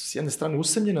s jedne strane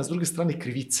usamljena, a s druge strane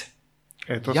krivice.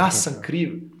 Ja sam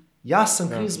kriv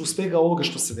zbog svega ovoga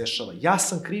što se dešava. Ja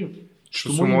sam kriv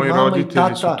što su moji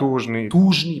roditelji su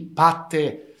tužni,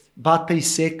 pate, bata i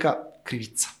seka,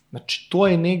 krivica. Znači, to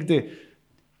je negde,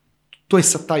 to je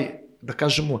sad taj, da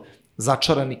kažemo,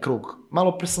 začarani krug.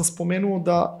 Malo pre sam spomenuo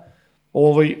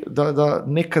da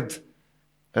nekad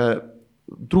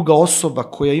druga osoba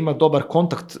koja ima dobar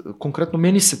kontakt, konkretno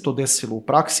meni se to desilo u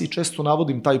praksi i često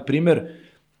navodim taj primer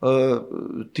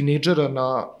tinejdžera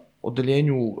na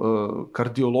odeljenju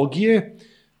kardiologije,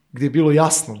 gde je bilo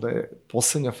jasno da je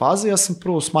poslednja faza. Ja sam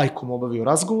prvo s majkom obavio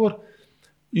razgovor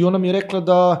i ona mi je rekla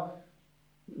da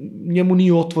njemu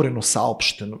nije otvoreno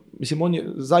saopšteno. Mislim, on je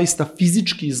zaista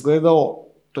fizički izgledao,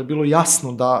 to je bilo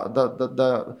jasno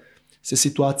da se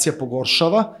situacija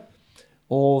pogoršava.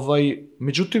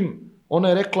 Međutim, ona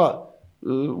je rekla,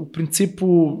 u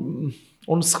principu,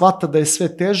 on shvata da je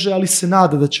sve teže, ali se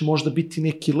nada da će možda biti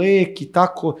neki lek i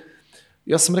tako.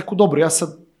 Ja sam rekao, dobro, ja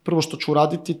sad prvo što ću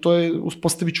uraditi, to je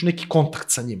uspostavit ću neki kontakt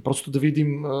sa njim, prosto da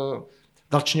vidim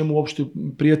da li će njemu uopšte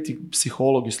prijati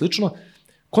psiholog i slično.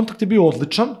 Kontakt je bio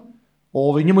odličan,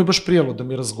 njemu je baš prijelo da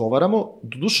mi razgovaramo.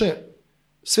 Doduše,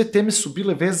 sve teme su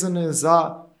bile vezane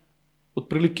za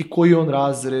otprilike koji je on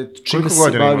razred, čime se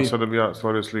bavi. Koliko godina ima sada bi ja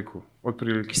stvorio sliku?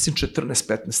 Otprilike. Mislim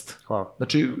 14-15. Hvala.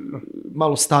 Znači,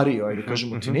 malo stariji, da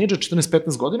kažemo, tinejdžer,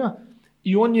 14-15 godina.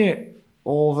 I on je,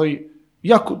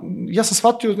 ja sam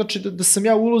shvatio, znači, da sam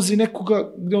ja u ulozi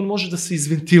nekoga gde on može da se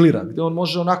izventilira, gde on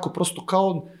može onako prosto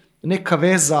kao neka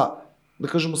veza, da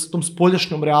kažemo, sa tom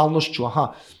spoljašnjom realnošću,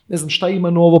 ne znam šta ima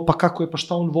novo, pa kako je, pa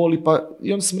šta on voli, pa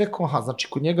i onda sam rekao, znači,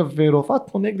 kod njega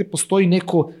verovatno negde postoji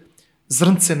neko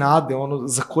zrnce nade, ono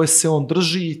za koje se on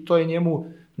drži i to je njemu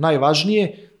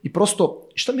najvažnije i prosto,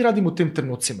 šta mi radimo u tim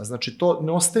trenucima? Znači, to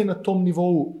ne ostaje na tom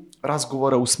nivou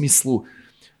razgovora u smislu,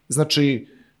 znači,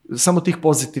 samo tih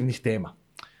pozitivnih tema.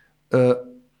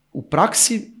 U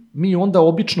praksi mi onda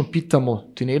obično pitamo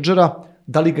tinejdžera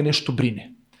da li ga nešto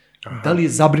brine, da li je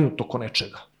zabrinut oko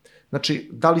nečega. Znači,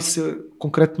 da li se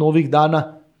konkretno ovih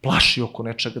dana plaši oko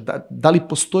nečega, da li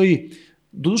postoji,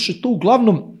 doduše to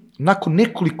uglavnom nakon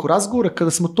nekoliko razgovora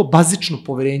kada smo to bazično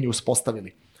poverenje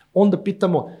uspostavili. Onda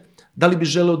pitamo da li bi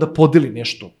želeo da podeli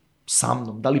nešto sa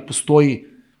mnom, da li postoji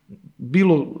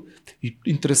bilo... I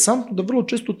interesantno da vrlo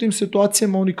često u tim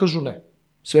situacijama oni kažu ne,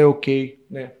 sve je okej,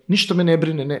 ne, ništa me ne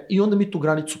brine, ne, i onda mi tu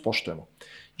granicu poštujemo.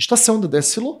 I šta se onda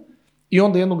desilo? I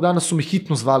onda jednog dana su me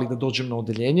hitno zvali da dođem na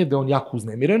odeljenje, da je on jako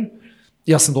uznemiren,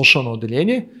 ja sam došao na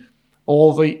odeljenje,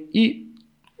 i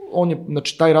on je,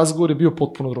 znači, taj razgovor je bio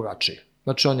potpuno drugačiji.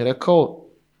 Znači, on je rekao,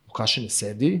 Vukašine,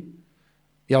 sedi,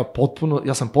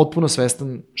 ja sam potpuno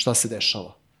svestan šta se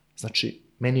dešava. Znači,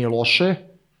 meni je loše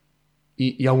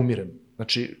i ja umirem.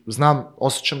 Znači,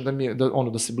 osjećam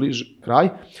da se bliži kraj.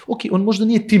 Ok, on možda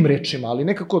nije tim rečima, ali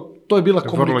nekako to je bila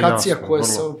komunikacija koja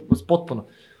se potpuno...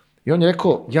 I on je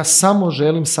rekao, ja samo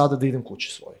želim sada da idem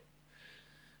kući svoje.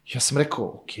 Ja sam rekao,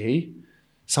 ok,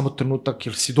 samo trenutak,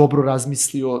 jel si dobro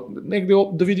razmislio, negde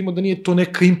da vidimo da nije to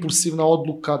neka impulsivna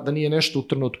odluka, da nije nešto u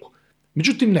trenutku.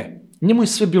 Međutim, ne, njemu je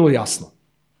sve bilo jasno.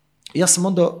 Ja sam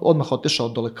onda odmah otešao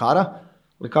do lekara,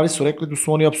 lekari su rekli da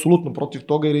su oni apsolutno protiv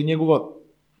toga, jer je njegova,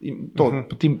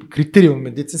 po tim kriterijumima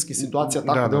medicinskih situacija,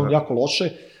 tako da je on jako loše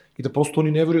i da prosto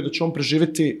oni ne veruju da će on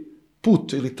preživeti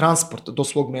put ili transport do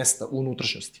svog mesta u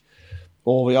unutrašnjosti.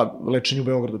 Lečenje u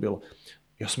Beogradu bilo.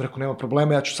 Ja sam rekao, nema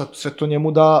problema, ja ću sad sve to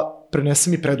njemu da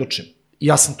prenesem i predočim. I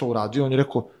ja sam to uradio, on je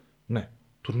rekao, ne,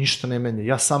 to ništa ne menja,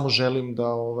 ja samo želim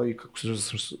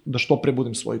da što pre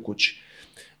budem svojoj kući.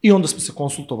 I onda smo se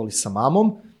konsultovali sa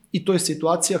mamom i to je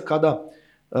situacija kada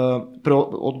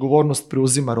odgovornost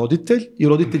preuzima roditelj i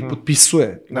roditelj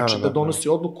potpisuje, znači da donosi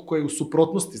odluku koja je u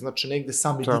suprotnosti, znači negde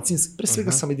sa medicinskim, pre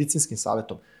svega sa medicinskim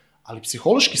savjetom. Ali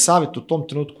psihološki savjet u tom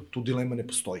trenutku, tu dilema ne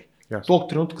postoji. Tog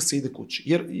trenutka se ide kući.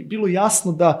 Jer je bilo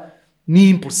jasno da nije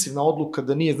impulsivna odluka,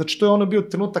 da nije. Znači, to je bio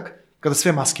trenutak kada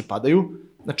sve maske padaju.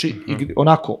 Znači,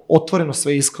 onako, otvoreno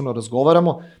sve iskreno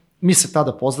razgovaramo. Mi se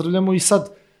tada pozdravljamo i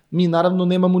sad mi naravno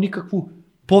nemamo nikakvu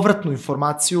povratnu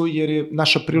informaciju, jer je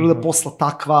naša priroda posla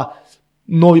takva,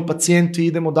 novi pacijenti,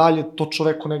 idemo dalje, to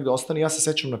čoveku negde ostane. Ja se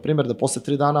sećam, na primjer, da posle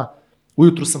 3 dana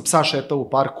ujutru sam psa šetao u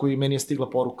parku i meni je stigla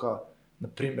poruka, na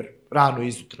primjer, rano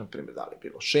izutra, na primjer, da li je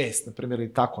bilo 6, na primjer,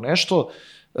 ili tako nešto,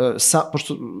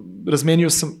 pošto razmenio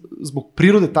sam zbog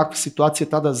prirode takve situacije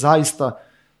tada zaista,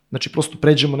 znači prosto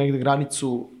pređemo negde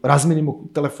granicu, razmenimo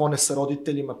telefone sa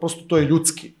roditeljima, prosto to je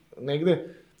ljudski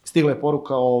negde, stigla je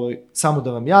poruka samo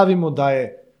da vam javimo da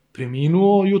je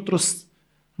preminuo jutros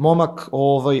momak,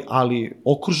 ali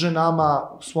okružen nama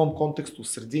u svom kontekstu, u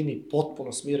sredini,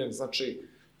 potpuno smiren, znači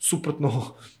suprotno,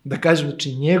 da kažem,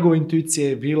 znači njegova intuicija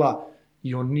je bila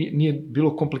i on nije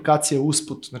bilo komplikacija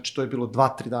usput, znači to je bilo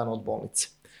 2-3 dana od bolnice.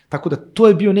 Tako da to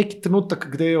je bio neki trenutak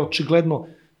gde je očigledno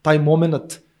taj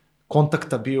moment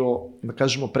kontakta bio, da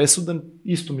kažemo, presudan.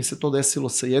 Isto mi se to desilo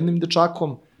sa jednim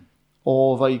dečakom,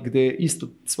 gde isto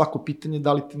svako pitanje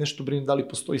da li ti nešto brine, da li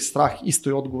postoji strah, isto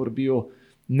je odgovor bio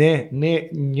ne,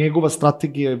 njegova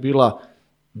strategija je bila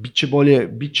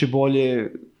biće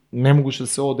bolje, nemoguće da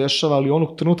se ovo dešava, ali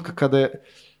onog trenutka kada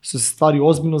su se stvari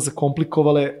ozbiljno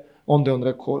zakomplikovale, onda je on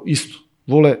rekao isto,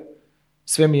 Vule,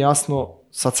 sve mi je jasno,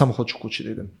 sad samo hoću kući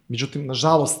da idem. Međutim,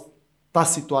 nažalost, ta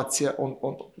situacija,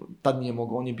 on tad nije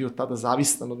mogao, on je bio tada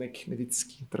zavistan od nekih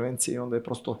medicinskih intervencija i onda je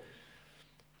prosto,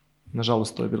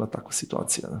 nažalost, to je bila takva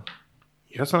situacija. Da.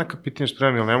 Ja sam neka pitanja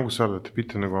spremna, ali ne mogu sada da te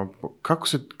pitam, nego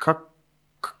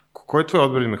koji je tvoj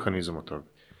odbrani mehanizam od toga?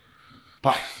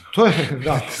 Pa, to je,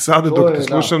 da. Sada dok te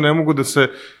slušam, ne mogu da se...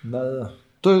 Da.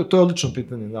 To je odlično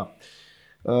pitanje, da.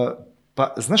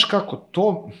 Pa, znaš kako,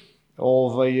 to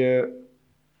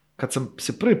kad sam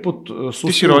se prvi put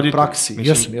susreo u praksi...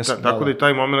 Jesam. Tako da i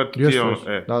taj moment ti je...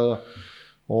 Da.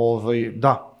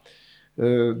 Da.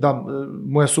 Da,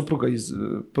 moja supruga iz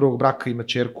prvog braka ima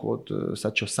ćerku od,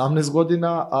 sad će 18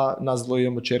 godina, a nas dvoje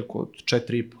imamo ćerku od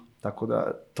 4,5. Tako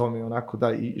da, to mi je onako,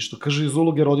 da, i što kaže iz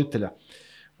uloge roditelja.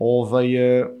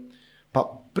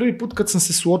 Pa prvi put kad sam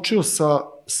se suočio sa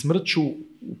smrću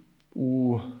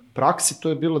u praksi, to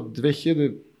je bilo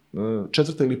 2004.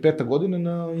 ili 5. godina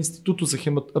na institutu za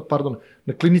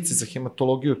na klinici za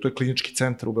hematologiju, to je klinički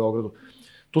centar u Beogradu.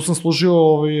 Tu sam služio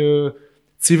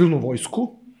civilnu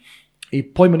vojsku i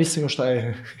pojma nisam imao šta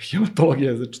je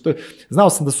hematologija. Znači, znao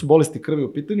sam da su bolesti krvi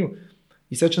u pitanju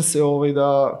i sećam se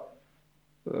da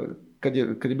kad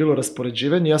je bilo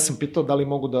raspoređivanje, ja sam pitao da li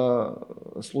mogu da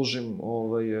služim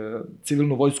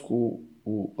civilnu vojsku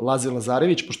u Lazi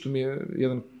Lazarević, pošto mi je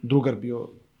jedan drugar bio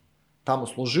tamo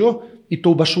služio i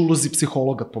to baš u ulozi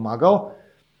psihologa pomagao.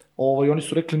 Oni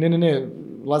su rekli, ne,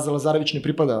 Laza Lazarević ne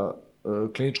pripada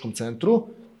kliničkom centru,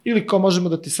 ili kao možemo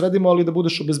da ti sredimo, ali da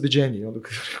budeš obezbeđenje. I onda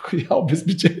rekao, ja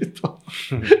obezbeđenje to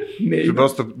ne idem.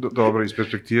 Dosta dobro iz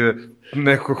perspektive,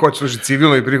 neko hoće služiti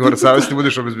civilno i prigovora savesti,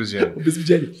 budeš obezbeđenje.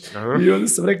 Obezbeđenje. I onda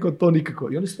sam rekao, to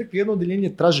nikako. I oni su rekli, jedno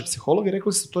odeljenje traži psihologa i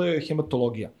rekli su, to je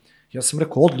hematologija. Ja sam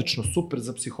rekao, odlično, super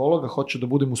za psihologa, hoću da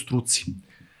budem u struci.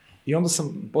 I onda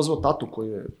sam pozvao tatu koji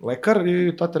je lekar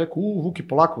i tata rekao, Vuki,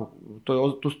 polako, to je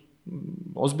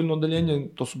ozbiljno odeljenje,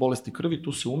 to su bolesti krvi,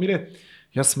 tu se umire.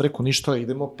 Ja sam rekao, ništa,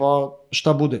 idemo, pa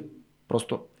šta bude.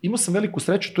 Prosto, imao sam veliku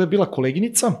sreću, tu je bila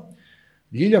koleginica,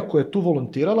 Ljilja, koja je tu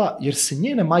volontirala, jer se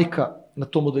njena majka na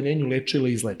tom odeljenju lečila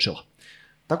i izlečila.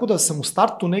 Tako da sam u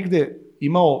startu negde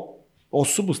imao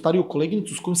osobu, stariju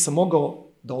koleginicu, s kojom sam mogao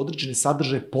da određene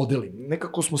sadržaje podelim.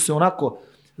 Nekako smo se onako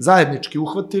zajednički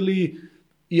uhvatili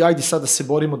i ajde sad da se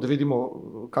borimo, da vidimo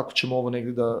kako ćemo ovo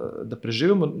negde da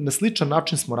preživimo. Na sličan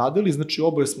način smo radili, znači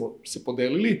oboje smo se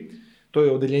podelili, to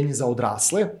je odeljenje za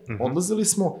odrasle, odlazili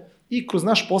smo i kroz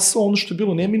naš posao, ono što je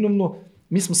bilo neminovno,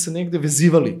 mi smo se negde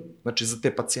vezivali, znači za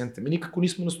te pacijente. Mi nikako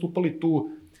nismo nastupali tu,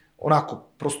 onako,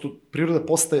 prosto priroda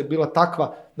postaje bila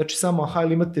takva, znači samo,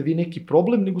 ili imate vi neki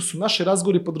problem, nego su naši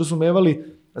razgovori podrazumevali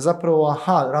zapravo,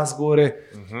 razgovore,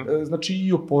 znači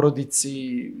i o porodici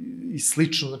i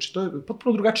slično, znači to je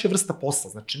potpuno drugačija vrsta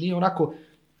posla, znači nije onako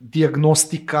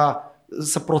dijagnostika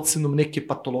sa procenom neke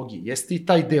patologije, jeste i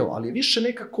taj deo, ali je više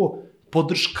nekako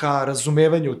podrška,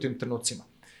 razumevanje u tim trenucima.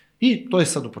 I to je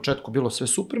sad u početku bilo sve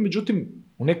super, međutim,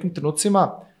 u nekim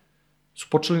trenucima su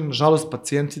počeli, nažalost,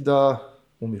 pacijenti da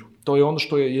umiru. To je ono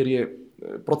što je, jer je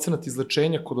procenat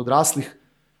izlečenja kod odraslih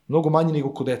mnogo manji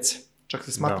nego kod dece. Čak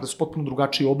se smatra da su potpuno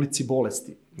drugačiji oblici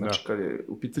bolesti, znači kad je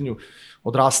u pitanju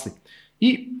odrasli.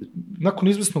 I nakon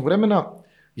izvesnog vremena,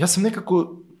 ja sam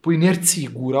nekako po inerciji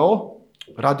gurao,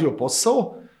 radio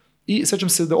posao i sećam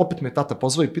se da opet me tata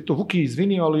pozvao i pitao, Vuki,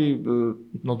 izvini, ali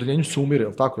na odeljenju se umire, je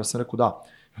li tako? Ja sam rekao da.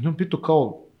 I onda on pitao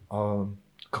kao,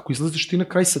 kako izlaziš ti na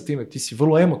kraj sa time? Ti si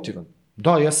vrlo emotivan.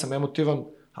 Da, ja sam emotivan,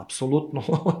 apsolutno,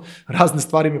 razne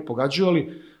stvari me pogađaju,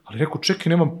 ali rekao, čekaj,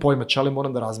 nemam pojma, čale,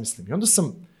 moram da razmislim. I onda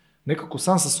sam nekako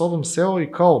sam sa sobom seo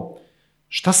i kao,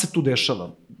 šta se tu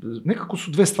dešava? Nekako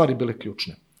su dve stvari bile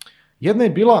ključne. Jedna je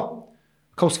bila,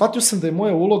 kao shvatio sam da je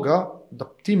moja uloga da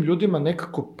tim ljudima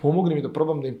nekako pomognem i da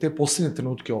probam da im te posljednje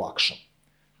trenutke olakšam.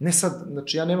 Ne sad,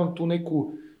 znači ja nemam tu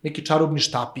neki čarobni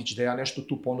štapić da ja nešto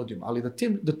tu ponudim, ali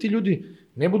da ti ljudi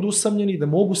ne budu usamljeni, da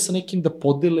mogu sa nekim da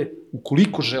podele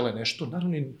ukoliko žele nešto.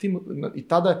 Naravno, i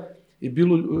tada je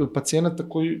bilo pacijenata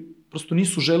koji prosto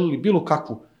nisu želeli bilo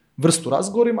kakvu vrstu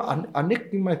razgovorima, a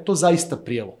nekima je to zaista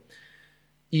prijelo.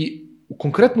 I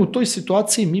konkretno u toj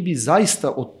situaciji mi bi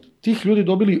zaista od tih ljudi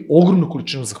dobili ogromnu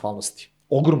količinu zahvalnosti.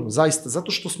 Ogromnu, zaista,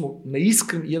 zato što smo na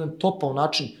iskren i jedan topao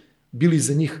način bili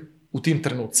za njih u tim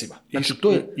trenucima. Znači,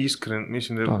 iskren,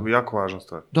 mislim da je jako važna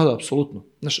stvar. Da, apsolutno.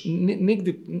 Znači,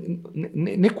 negde,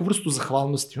 neku vrstu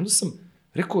zahvalnosti. Onda sam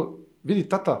rekao, vidi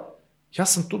tata, ja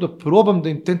sam tu da probam da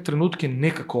im te trenutke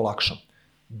nekako olakšam.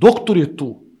 Doktor je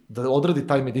tu da odradi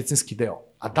taj medicinski deo.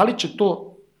 A da li će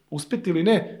to uspeti ili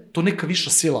ne, to neka viša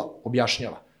sila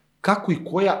objašnjava. Kako i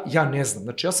koja, ja ne znam.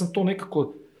 Znači, ja sam to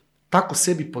nekako tako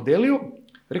sebi podelio,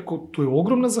 rekao, to je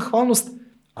ogromna zahvalnost,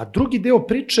 a drugi deo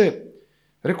priče,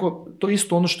 rekao, to je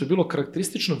isto ono što je bilo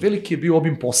karakteristično, veliki je bio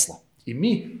obim posla. I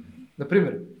mi, na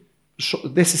primjer,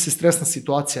 desi se stresna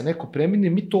situacija, neko premine,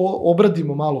 mi to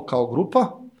obradimo malo kao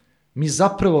grupa, mi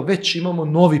zapravo već imamo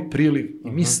novi priliv.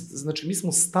 I mi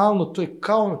smo stalno, to je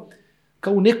kao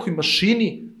u nekoj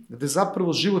mašini gde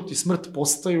zapravo život i smrt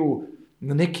postaju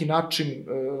na neki način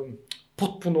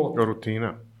potpuno...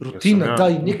 Rutina, da,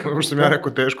 i nekako... Ovo što sam ja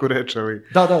rekao teško reći, ali...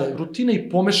 Da, rutina i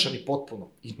pomešani potpuno.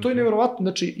 I to je nevjerovatno,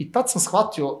 znači, i tad sam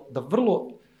shvatio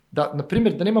da, na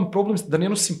primjer, da nemam problem, da ne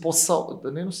nosim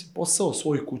posao u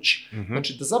svojoj kući.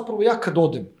 Znači, da zapravo ja kad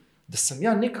odem, da sam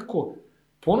ja nekako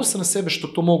ponosan na sebe što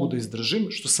to mogu da izdržim,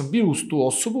 što sam bio uz tu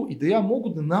osobu i da ja mogu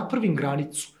da napravim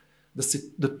granicu,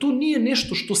 da to nije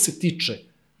nešto što se tiče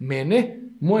mene,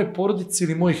 moje porodice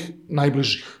ili mojih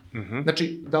najbližih.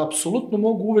 Znači, da apsolutno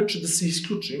mogu uveče da se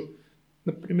isključim,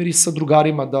 na primjer i sa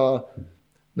drugarima da,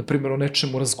 na primjer, o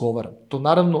nečemu razgovaram. To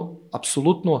naravno,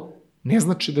 apsolutno ne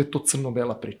znači da je to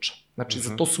crno-bela priča. Znači,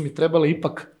 za to su mi trebale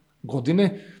ipak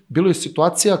godine. Bilo je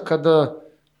situacija kada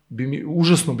bi mi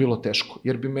užasno bilo teško,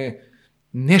 jer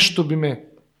nešto bi me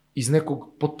iz nekog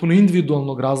potpuno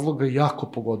individualnog razloga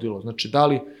jako pogodilo. Znači, da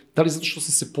li zato što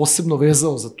sam se posebno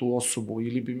vezao za tu osobu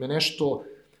ili bi me nešto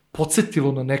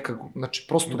podsjetilo na nekako. Znači,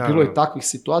 prosto bilo je takvih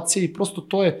situacija i prosto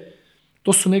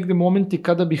to su negde momenti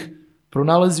kada bih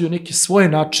pronalazio neke svoje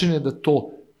načine da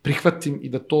to prihvatim i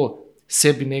da to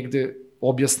sebi negde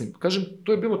objasnim. Kažem,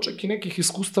 to je bilo čak i nekih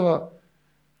iskustava,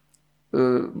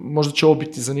 možda će ovo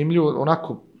biti zanimljivo,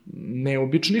 onako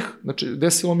neobičnih. Znači,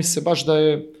 desilo mi se baš da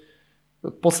je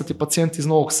poslati pacijent iz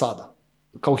Novog Sada,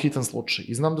 kao hitan slučaj.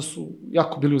 I znam da su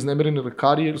jako bili uznemireni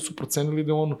lekari jer su procenili da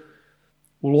je on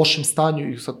u lošem stanju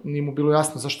i sad nije mu bilo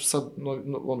jasno zašto sad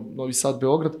Novi Sad,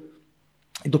 Beograd.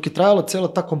 I dok je trajala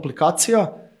cela ta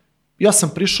komplikacija, ja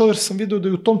sam prišao jer sam video da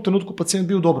je u tom trenutku pacijent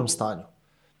bio u dobrom stanju.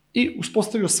 I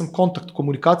uspostavio sam kontakt,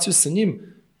 komunikaciju sa njim,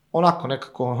 onako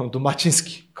nekako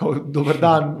domaćinski, kao dobar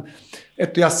dan,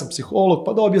 eto ja sam psiholog,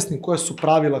 pa da objasnim koje su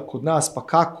pravila kod nas, pa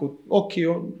kako, ok,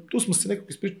 tu smo se nekako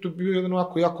ispričali, to je bio jedan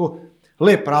onako jako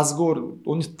lep razgovor,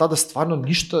 on je tada stvarno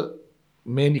ništa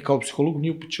meni kao psihologu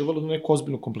nije upućivalo na neku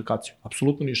ozbiljnu komplikaciju,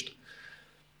 apsolutno ništa.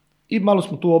 I malo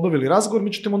smo tu obavili razgovor,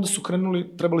 međutim onda su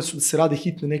trebali su da se rade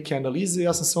hitne neke analize,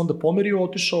 ja sam se onda pomerio,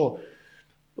 otišao,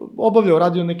 obavljao,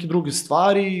 radio neke druge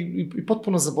stvari i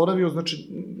potpuno zaboravio, znači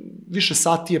više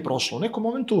sati je prošlo. U nekom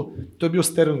momentu, to je bio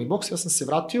sterilni boks, ja sam se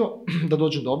vratio da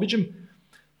dođem da obiđem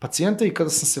pacijenta i kada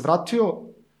sam se vratio,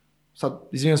 sad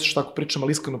izvinjam se što tako pričam,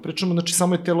 ali iskreno pričamo, znači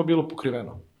samo je telo bilo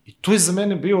pokriveno. I to je za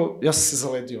mene bio, ja sam se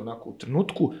zaledio onako u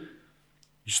trenutku,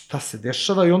 šta se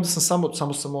dešava i onda sam samo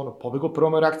sam pobegao, prva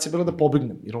moja reakcija je bila da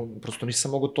pobegnem, jer prosto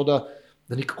nisam mogao to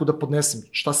da nikako da podnesem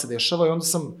šta se dešava i onda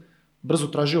sam brzo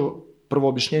tražio prvo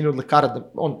objašnjenje od lekara,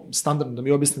 standardno da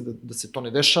mi objasni da se to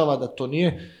ne dešava, da to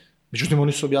nije, međutim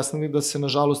oni su objasnili da se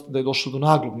nažalost, da je došlo do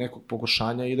naglog nekog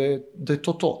pogoršanja i da je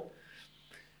to.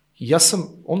 I ja sam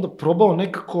onda probao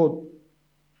nekako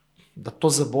da to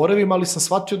zaboravim, ali sam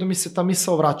shvatio da mi se ta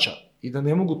misao vraća i da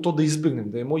ne mogu to da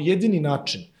izbjegnem, da je moj jedini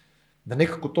način da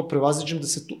nekako to prevaziđem, da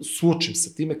se suočim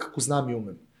sa time kako znam i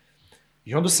umem.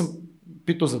 I onda sam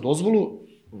pitao za dozvolu,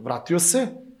 vratio se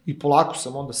i polako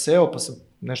sam onda seo, pa sam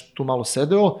nešto tu malo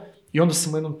sedeo i onda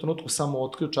sam u jednom trenutku samo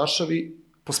otkrio čašav i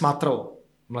posmatrao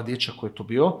mladića koji je to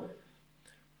bio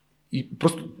i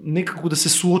prosto nekako da se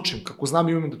suočim kako znam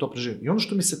i umem da to preživim. I ono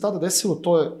što mi se tada desilo,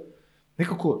 to je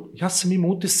nekako, ja sam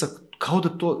imao utisak kao da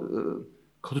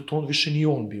to on više nije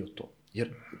on bio to.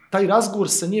 Jer taj razgovor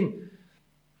sa njim,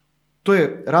 to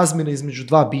je razmjena između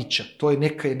dva bića, to je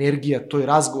neka energija, to je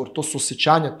razgovor, to su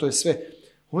osjećanja, to je sve.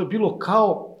 Ovo je bilo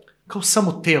kao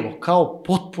samo telo, kao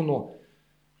potpuno,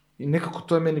 i nekako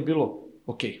to je meni bilo,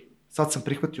 ok, sad sam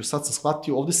prihvatio, sad sam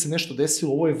shvatio, ovde se nešto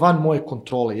desilo, ovo je van moje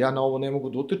kontrole, ja na ovo ne mogu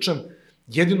da utičem,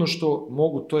 jedino što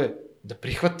mogu to je da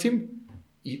prihvatim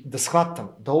i da shvatam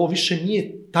da ovo više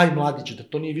nije taj mladić, da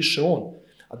to nije više on,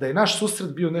 a da je naš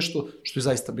susret bio nešto što je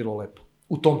zaista bilo lepo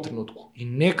u tom trenutku. I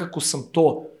nekako sam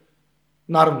to,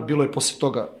 naravno, bilo je posle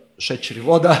toga šećer i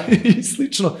voda i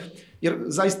slično, jer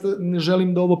zaista ne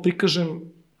želim da ovo prikažem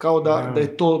kao da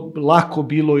je to lako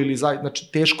bilo ili znači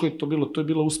teško je to bilo, to je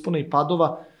bila uspona i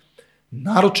padova,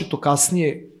 naročito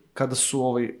kasnije kada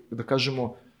su, da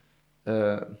kažemo,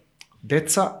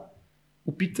 deca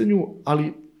u pitanju,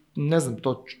 ali ne znam,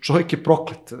 to čovjek je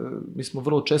proklet. Mi smo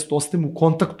vrlo često ostajemo u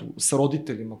kontaktu sa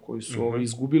roditeljima koji su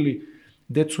izgubili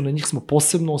decu, na njih smo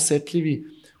posebno osetljivi,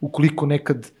 ukoliko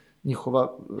nekad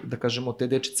njihova, da kažemo, te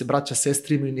dečice, braća,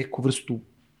 sestre imaju neku vrstu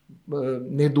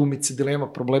nedoumice,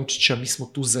 dilema, problemčića, mi smo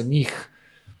tu za njih.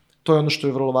 To je ono što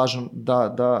je vrlo važno,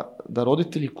 da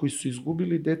roditelji koji su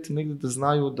izgubili dete negde da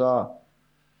znaju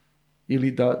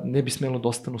ili da ne bi smelo da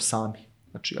ostanu sami.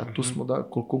 Znači, a tu smo da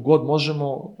koliko god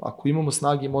možemo, ako imamo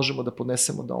snage, možemo da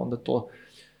podnesemo da onda to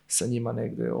sa njima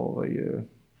negde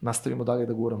nastavimo dalje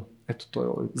da guramo. Eto, to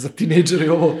je za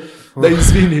tinejdžere ovo, da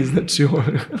izvini, znači ovo.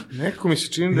 Neko mi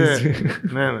se čini da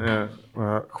je,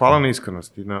 hvala na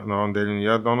iskrenosti na ovom deljenju.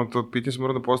 Ja to pitanje sam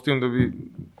moram da postavim da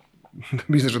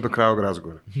bi izdržao do kraja ovog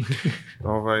razgovora.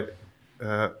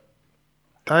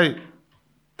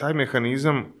 Taj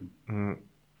mehanizam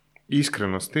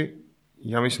iskrenosti,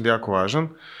 ja mislim da je jako važan,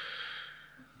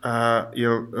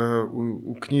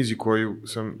 U knjizi koju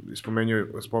sam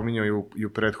spominjao i u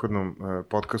prethodnom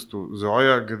podcastu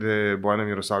Zoja, gde je Bojana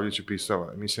Mirosavljević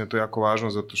pisala. Mislim da to je jako važno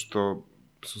zato što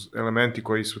su elementi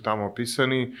koji su tamo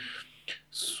opisani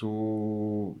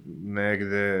su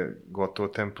negde gotovo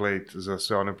template za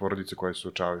sve one porodice koje se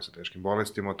suočavaju sa teškim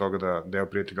bolestima, od toga da deo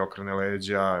prijatelja okrene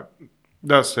leđa,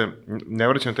 da se ne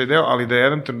vraća na taj deo, ali da je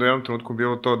jednom trenutku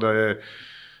bilo to da je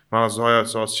mala Zoja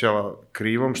se osjećala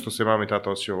krivom, što se mama i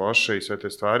tata osjećaju loše i sve te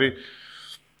stvari,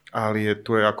 ali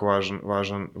tu je jako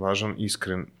važan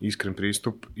iskren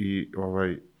pristup i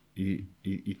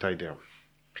taj deo.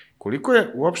 Koliko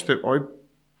je uopšte ovaj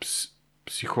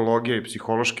psihologija i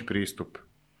psihološki pristup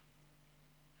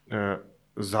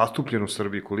zastupljen u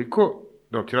Srbiji, koliko,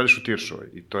 da ti radiš u Tiršovoj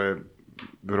i to je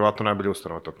verovatno najbolja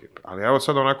ustanova tog tipa, ali evo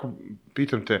sad onako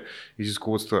pitam te iz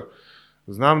iskustva,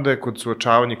 znam da je kod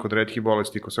suočavanja, kod retkih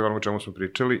bolesti i kod svega ono o čemu smo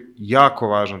pričali, jako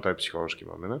važan taj psihološki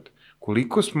moment.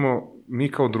 Koliko smo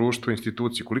mi kao društvo,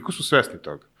 institucije, koliko su svesni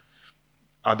toga?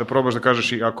 A da probaš da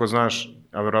kažeš i ako znaš,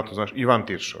 a verovatno znaš, i van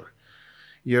Tiršove.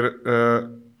 Jer,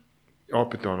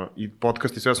 opet i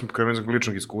podcast i sve smo pokrenuli zbog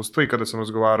ličnog iskustva i kada sam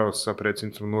razgovarao sa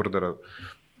predsjednicom Nurdara,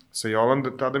 sa Jovan,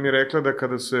 tada mi je rekla da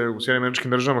kada se u Sjedinjenim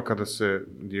Američkim Državama, kada se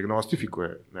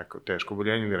dijagnostifikuje neko teško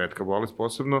oboljenje ili retka bolest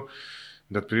posebno,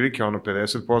 da otprilike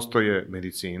 50% je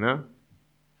medicina,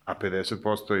 a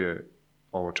 50% je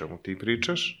ovo o čemu ti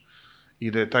pričaš,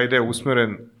 i da je taj deo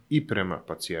usmeren i prema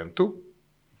pacijentu,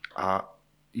 a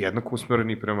jednako usmeren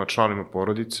i prema članima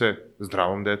porodice,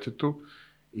 zdravom detetu,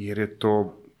 jer je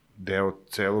to deo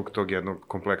celog tog jednog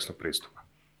kompleksnog pristupa.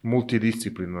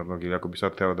 Multidisciplinarnog, ili ako bi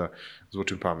sad teo da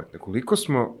zvučim pametno.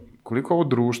 Koliko ovo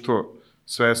društvo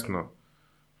svesno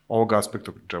ovog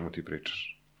aspekta o čemu ti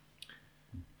pričaš?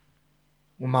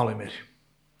 U maloj meri.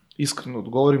 Iskreno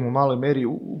odgovorim, u maloj meri.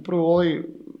 Upravo ovaj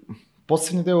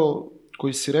poslednji deo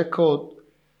koji si rekao,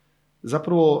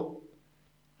 zapravo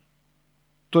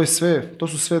to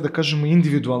su sve, da kažemo,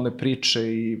 individualne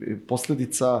priče i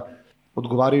posledica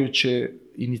odgovarajuće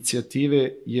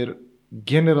inicijative, jer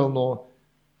generalno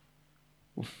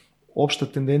opšta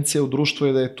tendencija u društvu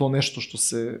je da je to nešto što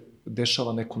se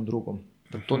dešava nekom drugom.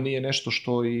 Da to nije nešto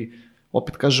što i,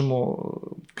 opet kažemo,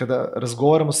 kada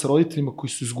razgovaramo sa roditeljima koji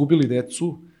su izgubili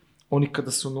decu, oni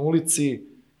kada su na ulici,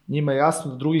 njima je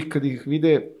jasno da drugih kad ih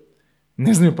vide,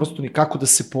 ne znaju prosto ni kako da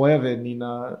se pojave,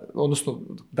 odnosno,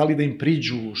 da li da im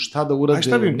priđu, šta da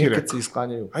urade, nekad se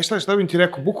isklanjaju. Šta bi im ti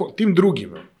rekao, tim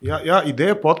drugima?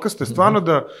 Ideja podcasta je stvarno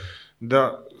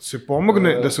da se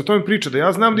pomogne, da se o tome priča, da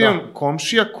ja znam da imam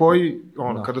komšija koji,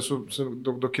 kada su,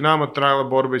 dok je nama trajala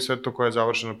borba i sve to koja je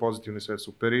završena pozitivno i sve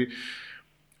super,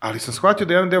 ali sam shvatio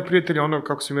da jedan deo prijatelja,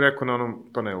 kako si mi rekao na onom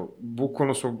panelu,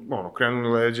 bukvalno su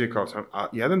krenuli leđe i kao sam, a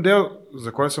jedan deo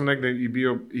za koje sam negde i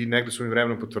bio i negde su mi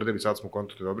vremenom potvrdili, sad smo u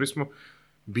kontaktu, dobri smo,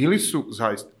 bili su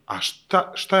zaista, a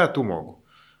šta ja tu mogu?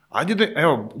 Ajde da,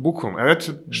 evo, bukvalno,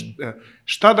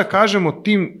 šta da kažemo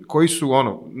tim koji su,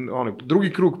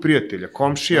 drugi krug prijatelja,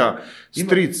 komšija,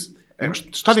 stric,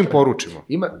 šta da im poručimo?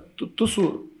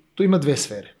 Tu ima dve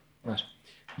sfere.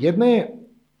 Jedna je,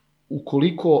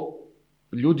 ukoliko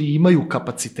ljudi imaju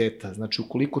kapaciteta, znači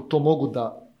ukoliko to mogu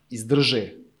da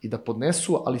izdrže i da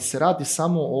podnesu, ali se radi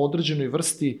samo o određenoj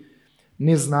vrsti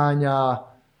neznanja,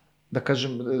 da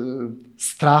kažem,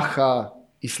 straha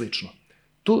i slično.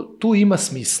 Tu ima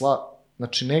smisla,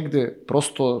 znači negde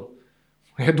prosto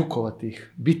edukovati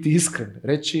ih, biti iskren,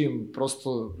 reći im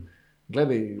prosto,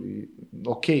 gledaj,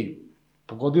 ok,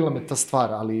 pogodila me ta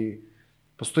stvar, ali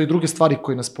postoji druge stvari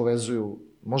koje nas povezuju,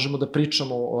 možemo da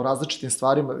pričamo o različitim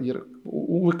stvarima, jer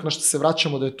uvek na što se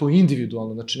vraćamo da je to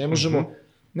individualno, znači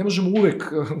ne možemo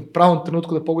uvek u pravom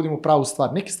trenutku da pogodimo pravu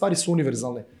stvar. Neke stvari su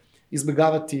univerzalne,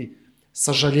 izbegavati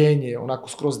sažaljenje, onako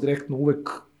skroz direktno, uvek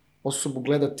osobu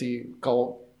gledati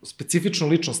kao specifičnu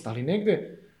ličnost, ali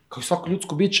negde, kao i svako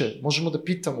ljudsko biće, možemo da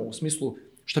pitamo u smislu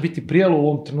šta bi ti prijalo u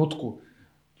ovom trenutku,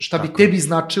 šta bi tebi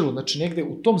značilo, znači negde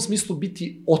u tom smislu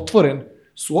biti otvoren,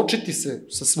 suočiti se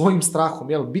sa svojim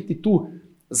strahom, biti tu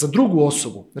za drugu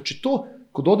osobu. Znači to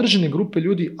kod određene grupe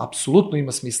ljudi apsolutno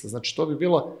ima smisla. Znači to bi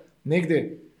bilo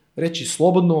negde reći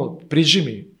slobodno, priži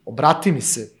mi, obrati mi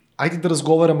se, ajde da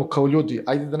razgovaramo kao ljudi,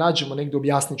 ajde da nađemo negde,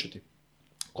 objasnit ću ti.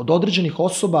 Kod određenih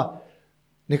osoba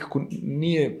nekako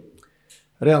nije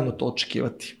realno to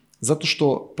očekivati. Zato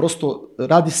što prosto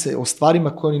radi se o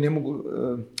stvarima koje oni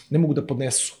ne mogu da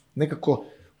podnesu. Nekako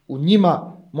u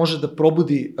njima može da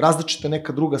probudi različita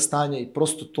neka druga stanja i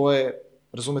prosto to je,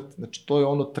 razumete, znači to je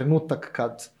ono trenutak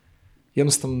kad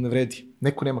jednostavno ne vredi.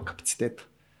 Neko nema kapaciteta.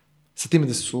 Sa time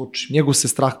da se suoči. Njegov se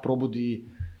strah probudi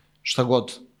šta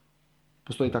god.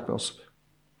 Postoji takve osobe.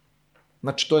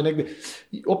 Znači, to je negde,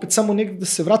 i opet samo negde da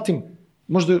se vratim,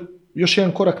 možda još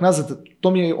jedan korak nazad,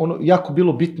 to mi je ono jako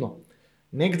bilo bitno.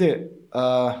 Negde,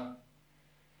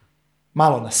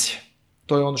 malo nas je.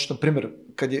 To je ono što, na primjer,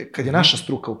 kad je naša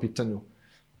struka u pitanju,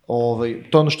 to je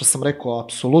ono što sam rekao,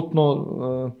 apsolutno,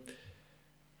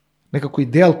 nekako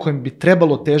ideal kojem bi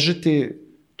trebalo težiti,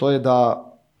 to je da,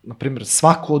 na primjer,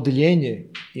 svako odeljenje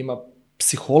ima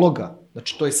psihologa,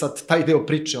 znači to je sad taj deo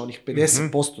priče, onih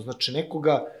 50%, znači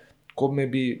nekoga kome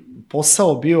bi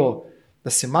posao bio da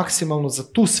se maksimalno za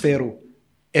tu sferu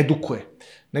edukuje.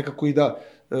 Nekako i da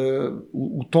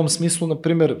u tom smislu, na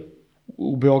primjer,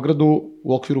 u Beogradu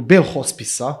u okviru Bel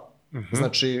hospisa,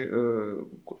 znači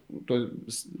to je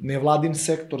nevladin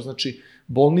sektor, znači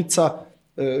bolnica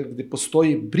gde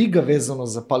postoji briga vezano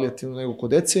za palijativnu negu kod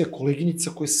dece, je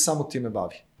koleginica koja se samo time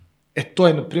bavi. To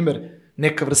je, na primjer,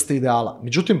 neka vrsta ideala.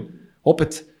 Međutim,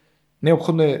 opet,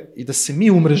 neophodno je i da se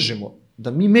mi umrežimo,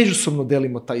 da mi međusobno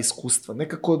delimo ta iskustva,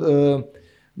 nekako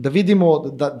da vidimo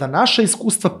da naša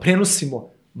iskustva prenosimo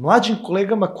mlađim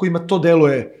kolegama kojima to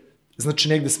deluje, znači,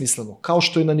 negde smisleno. Kao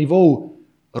što je na nivou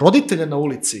roditelja na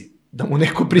ulici, da mu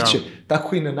neko priče,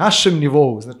 tako i na našem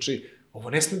nivou. Znači, ovo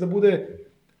ne sme da bude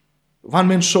one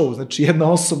man show, znači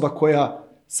jedna osoba koja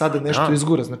sada nešto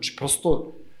izgura. Znači,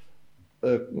 prosto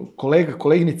kolega,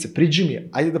 koleginice, priđi mi,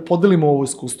 ajde da podelimo ovo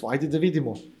iskustvo, ajde da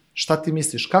vidimo šta ti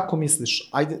misliš, kako misliš,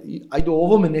 ajde o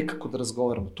ovome nekako da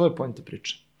razgovaramo. To je poenta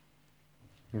priče.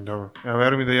 Dobro. Ja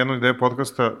verujem mi da je jedna ideja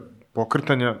podcasta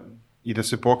pokretanja i da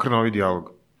se pokrene ovaj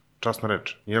dijalog. Časna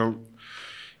reč.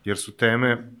 Jer su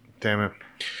teme.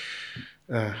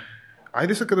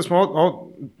 Ajde sad kada smo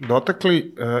ovo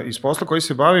dotakli iz posla koji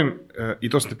se bavim, i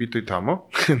to sam te pitao i tamo,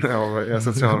 ja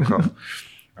sad se ono kao,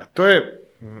 a to je,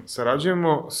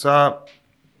 sarađujemo sa,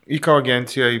 i kao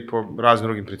agencija i po raznim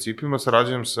drugim principima,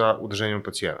 sarađujem sa udruženjima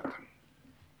pacijenata.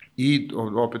 I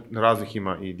opet raznih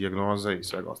ima i dijagnoza i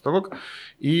svega ostalog.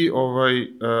 I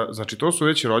znači to su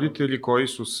već roditelji koji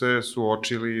su se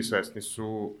suočili, svesni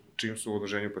su čim su u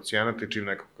udruženju pacijenata i čim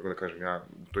nekako, kako da kažem, ja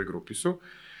u toj grupi su.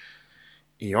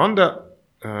 I onda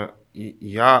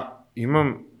ja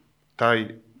imam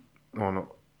taj,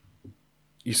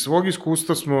 iz svog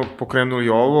iskustva smo pokrenuli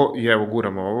ovo i evo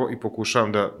guramo ovo i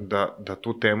pokušavam da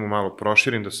tu temu malo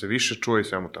proširim, da se više čuje i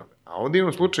svemu tome. A ovde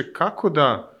imam slučaj kako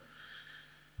da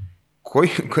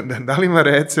li ima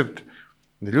recept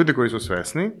da ljude koji su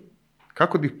svesni,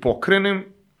 kako da ih pokrenem,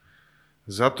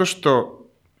 zato što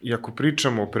i ako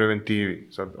pričamo o preventivi,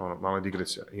 sad mala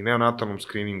digresija, i neonatalnom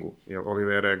skriningu, jer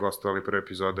Olivera je gostovala prve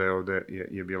epizode, ovde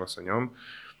je bila sa njom,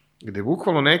 gde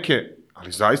bukvalno neke,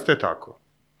 ali zaista je tako,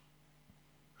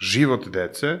 život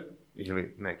dece,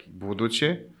 ili neki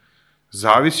buduće,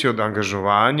 zavisi od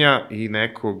angažovanja i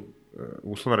nekog,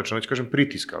 uslovno rečeno, već kažem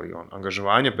pritiska, ali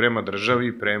angažovanja prema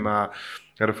državi, prema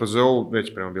RFZO-u,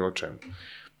 već prema bilo čemu.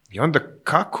 I onda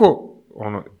kako,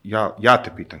 ja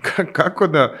te pitam,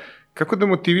 kako da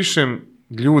motivišem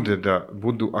ljude da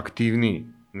budu aktivniji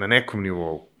na nekom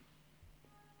nivou?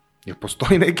 Jel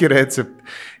postoji neki recept?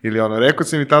 Ili rekao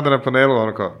sam i tada na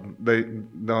panelu,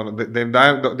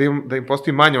 da im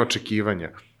postoji manje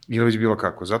očekivanja, ili već bilo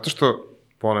kako. Zato što,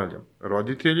 ponavljam,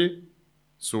 roditelji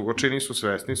su očini, su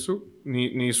svesni su,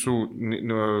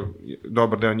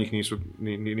 dobar deo njih nisu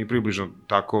ni približno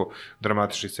tako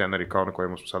dramatični scenari kao na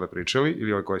kojima smo sada pričali,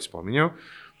 ili ovaj koji si pominjao.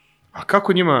 A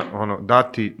kako njima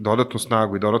dati dodatnu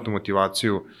snagu i dodatnu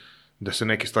motivaciju da se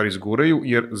neke stvari izguraju,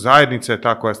 jer zajednica je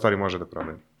ta koja stvari može da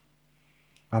promeni?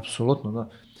 Apsolutno, da.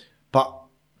 Pa,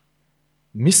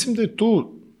 mislim da je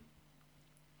tu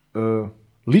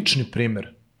lični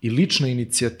primer i lična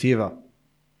inicijativa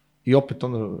i opet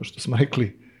ono što smo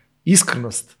rekli,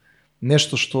 iskrenost,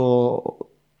 nešto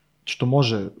što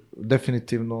može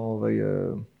definitivno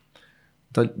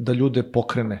da ljude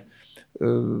pokrene.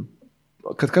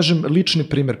 Kad kažem lični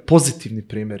primer, pozitivni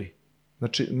primeri,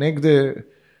 znači negde,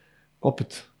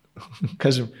 opet,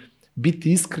 kažem,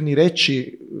 biti iskreni,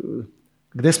 reći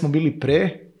gde smo bili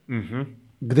pre,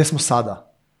 gde smo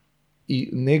sada. I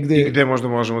gde možda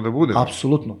možemo da budemo.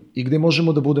 Apsolutno. I gde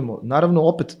možemo da budemo. Naravno,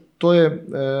 opet, to je,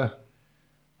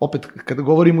 opet, kada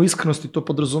govorimo o iskrenosti, to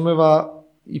podrazumeva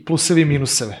i pluseve i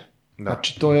minuseve. Da.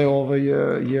 Znači, to je,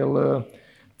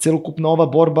 celokupna ova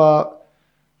borba,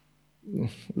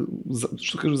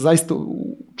 što kažu, zaista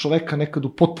čoveka nekad u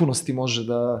potpunosti može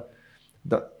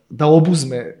da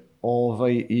obuzme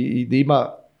i da ima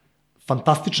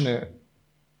fantastične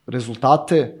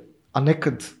rezultate, a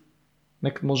nekad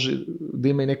može da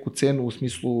ima i neku cenu u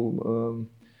smislu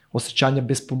osjećanja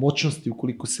bespomoćnosti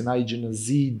ukoliko se naiđe na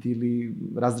zid ili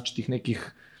različitih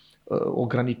nekih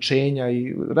ograničenja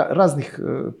i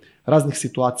raznih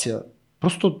situacija.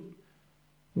 Prosto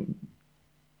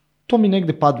to mi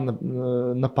negde pada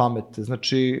na pamet.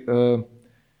 Znači,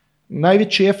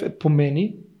 po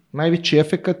meni, najveći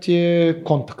efekat je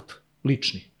kontakt,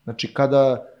 lični. Znači,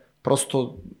 kada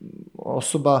prosto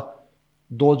osoba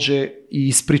dođe i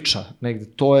ispriča negde,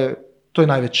 to je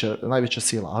najveća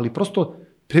sila. Ali prosto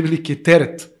preveliki je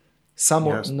teret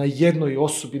samo na jednoj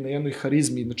osobi, na jednoj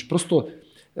harizmi. Znači, prosto,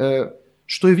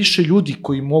 što je više ljudi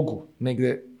koji mogu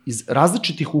negde iz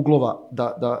različitih uglova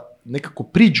da nekako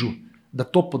priđu, da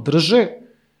to podrže,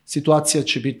 situacija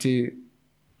će biti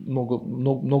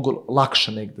mnogo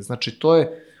lakša negde. Znači, to je,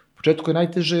 u početku je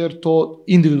najteže jer to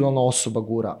individualna osoba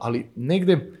gura, ali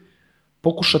negde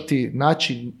pokušati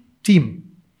naći tim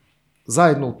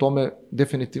zajedno u tome,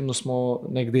 definitivno smo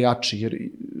negde jači. Jer,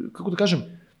 kako da kažem,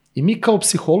 i mi kao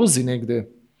psiholozi negde,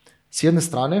 s jedne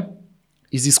strane,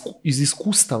 iz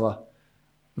iskustava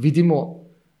vidimo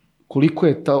koliko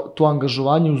je to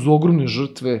angažovanje uz ogromne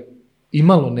žrtve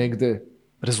imalo negde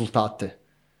rezultate.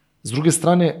 S druge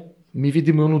strane, mi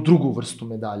vidimo i onu drugu vrstu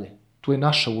medalje. Tu je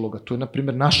naša uloga, tu je, na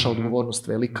primjer, naša odgovornost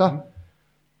velika,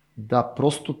 da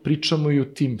prosto pričamo i o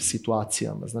tim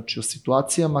situacijama. Znači, o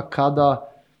situacijama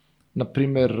kada, na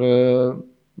primjer,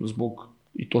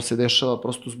 i to se dešava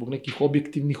prosto zbog nekih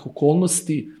objektivnih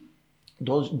okolnosti,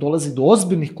 dolazi do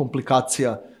ozbiljnih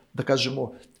komplikacija, da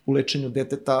kažemo, u lečenju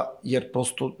deteta, jer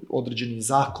prosto određeni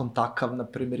zakon takav, na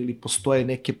primjer, ili postoje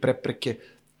neke prepreke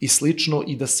i slično,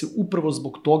 i da se upravo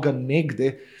zbog toga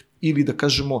negde, ili da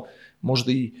kažemo,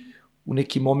 možda i u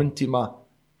nekim momentima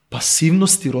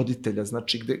pasivnosti roditelja,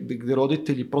 znači gde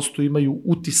roditelji prosto imaju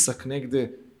utisak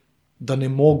negde da ne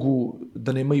mogu,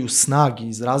 da nemaju snagi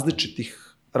iz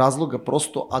različitih razloga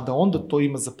prosto, a da onda to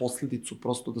ima za posledicu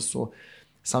prosto da su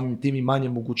samim tim i manje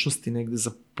mogućnosti negde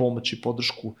za pomoć i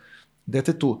podršku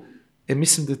detetu.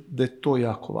 Mislim da je to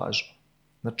jako važno.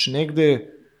 Znači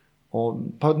negde,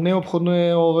 pa neophodno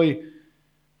je,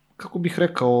 kako bih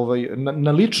rekao,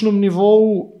 na ličnom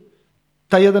nivou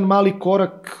taj jedan mali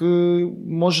korak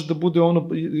može da bude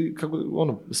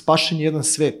spašenje jedan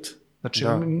svet. Znači,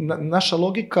 naša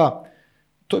logika,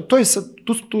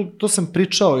 to sam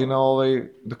pričao i na,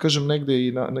 da kažem, negde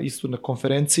i isto na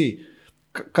konferenciji,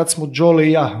 kad smo Đole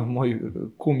i ja, moj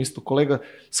kum, isto kolega,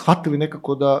 shvatili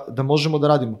nekako da možemo da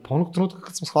radimo. Pa onog trenutka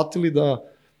kad smo shvatili da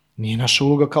nije naša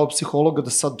uloga kao psihologa da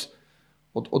sad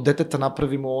od deteta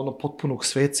napravimo potpunog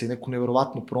sveca i neku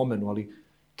neverovatnu promenu, ali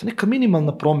ta neka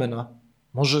minimalna promena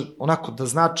može onako da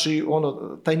znači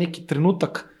taj neki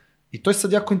trenutak, i to je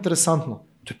sad jako interesantno,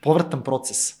 to je povratan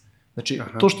proces. Znači,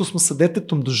 to što smo sa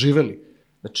detetom doživeli,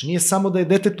 znači nije samo da je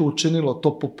detetu učinilo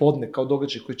to popodne kao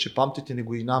događaj koji će pamtiti,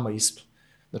 nego i nama isto.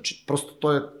 Znači, prosto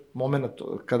to je moment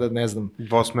kada, ne znam...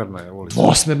 Dvosmerna je ulica.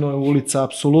 Dvosmerna je ulica,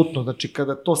 apsolutno. Znači,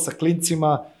 kada to sa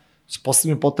klincima, s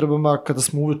posebnim potrebama, kada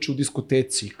smo uveče u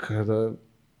diskoteci, kada,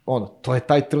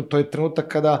 to je trenutak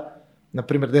kada, na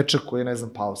primjer, dečak koji je, ne znam,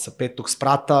 pao sa 5.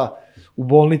 sprata u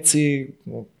bolnici,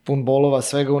 pun bolova,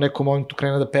 svega, u nekom momentu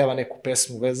krene da peva neku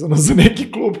pesmu vezano za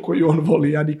neki klub koji on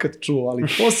voli, ja nikad čuo, ali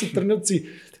to su trenuci,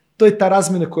 to je ta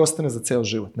razmena koja ostane za ceo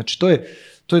život. Znači, to je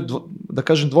da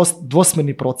kažem,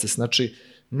 dvosmerni proces. Znači,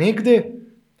 negde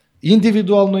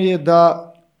individualno je da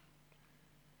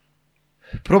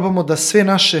probamo da sve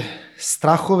naše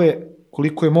strahove,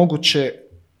 koliko je moguće,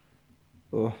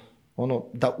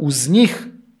 da uz njih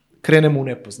krenemo u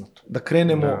nepoznato, da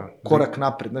krenemo korak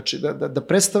napred. Znači, da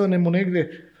prestanemo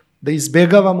negde da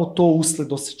izbegavamo to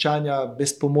usled osjećanja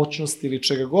bespomoćnosti ili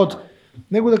čega god,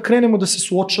 nego da krenemo da se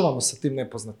suočavamo sa tim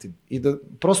nepoznatim i da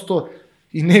prosto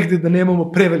i negde da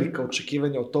nemamo prevelika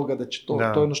očekivanja od toga da će to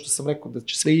je ono što sam rekao, da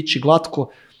će sve ići glatko,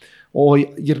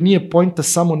 jer nije pointa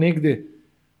samo negde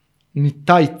ni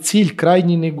taj cilj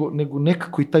krajnji, nego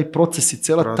nekako i taj proces i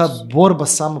cela ta borba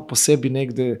sama po sebi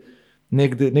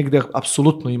negde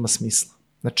apsolutno ima smisla.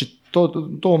 Znači,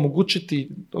 to omogućiti,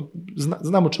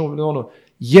 znamo čemu,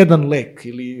 jedan lek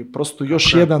ili prosto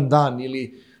još jedan dan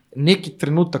ili neki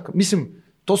trenutak. Mislim,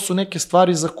 to su neke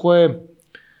stvari za koje,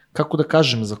 kako da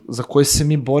kažem, za koje se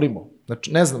mi borimo.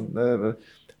 Znači, ne znam,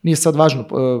 nije sad važno,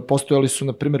 postojali su,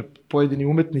 na primjer, pojedini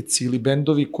umetnici ili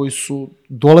bendovi koji su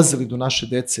dolazili do naše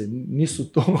dece,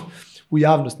 nisu to u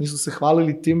javnost, nisu se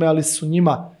hvalili time, ali su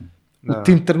njima u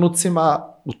tim trenucima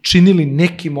učinili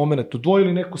neki moment,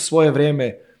 odvojili neko svoje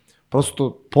vreme,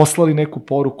 prosto poslali neku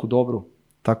poruku dobru.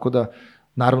 Tako da,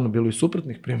 naravno, bilo i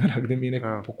suprotnih primjera gde mi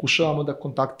nekako pokušavamo da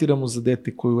kontaktiramo za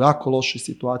dete koje je u jako lošoj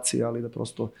situaciji, ali da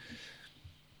prosto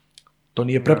to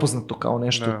nije prepoznato kao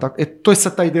nešto. To je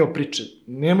sad taj deo priče.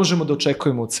 Ne možemo da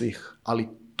očekujemo od svih, ali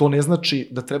to ne znači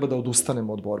da treba da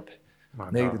odustanemo od borbe.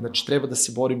 Znači, treba da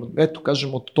se borimo,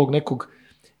 kažemo, od tog nekog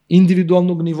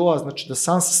individualnog nivoa, znači da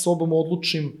sam sa sobom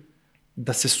odlučim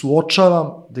da se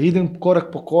suočavam, da idem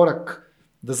korak po korak,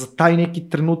 da za taj neki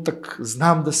trenutak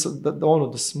znam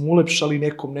da smo ulepšali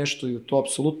nekom nešto i da to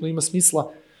apsolutno ima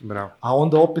smisla, Bravo. A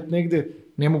onda opet negde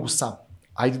ne mogu sam.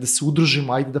 Ajde da se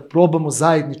udružimo, ajde da probamo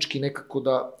zajednički nekako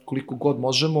da koliko god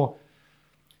možemo,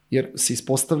 jer se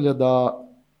ispostavlja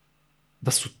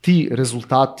da su ti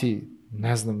rezultati,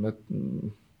 ne znam,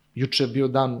 juče je bio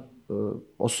dan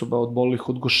osoba odbolelih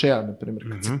od gošeja, na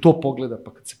primjer, kad se to pogleda,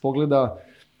 pa kad se pogleda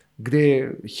gde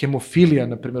je hemofilija,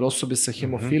 na primjer, osobe sa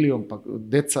hemofilijom, pa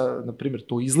deca, na primjer,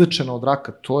 to izlečena od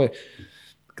raka, to je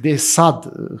gde je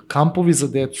sad kampovi za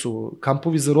decu,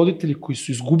 kampovi za roditelji koji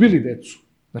su izgubili decu.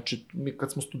 Znači, mi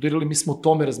kad smo studirali, mi smo o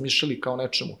tome razmišljali kao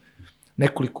nečemu.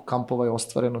 Nekoliko kampova je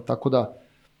ostvareno, tako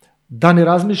da ne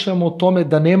razmišljamo o tome,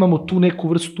 da nemamo tu neku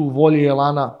vrstu volje i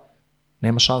elana,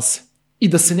 nema šanse. I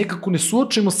da se nekako ne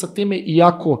suočimo sa time,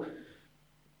 iako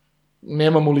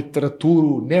nemamo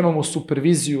literaturu, nemamo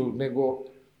superviziju, nego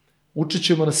učit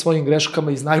ćemo na svojim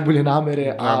greškama iz najbolje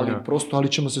namere, ali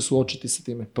ćemo se suočiti sa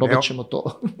time. Probat ćemo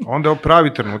to. Onda je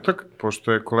pravi trenutak,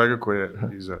 pošto je kolega koji je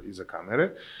iza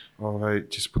kamere,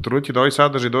 će se potruditi da ovaj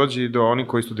sadržaj dođe i do onih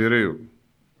koji studiraju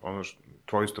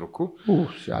tvoju struku.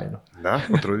 Sjajno. Da,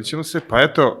 potrudit ćemo se. Pa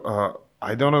eto,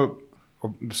 ajde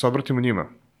da se obratimo njima.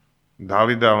 Da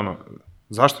li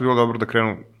zašto bi bilo dobro da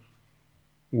krenu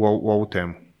u ovu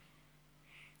temu?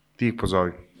 Ti ih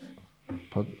pozovi.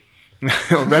 Pa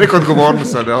velika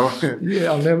odgovornost sad, evo. Je,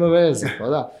 ali nema veze, pa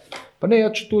da. Pa ne,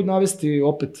 ja ću tu navesti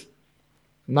opet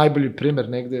najbolji primer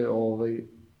negde,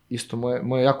 isto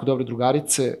moje jako dobre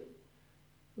drugarice,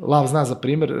 Lav zna za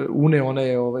primer, Une, ona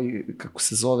je, kako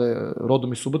se zove,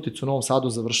 rodom iz Subotice, u Novom Sadu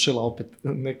završila, opet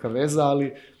neka veza,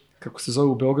 ali kako se zove,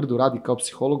 u Beogradu radi kao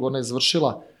psiholog, ona je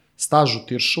završila staž u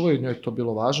Tiršovoj, njoj je to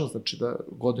bilo važno, znači da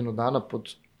godinu dana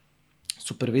pod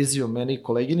supervizijom mene i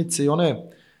koleginice, i ona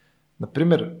je, na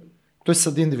primer, to je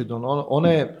sad individualno, ona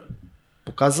je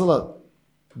pokazala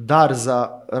dar za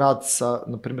rad sa,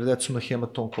 na primjer, decom na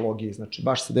hemato-onkologiji, znači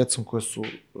baš sa decom koje su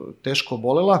teško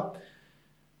obolela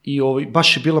i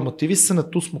baš je bila motivisana,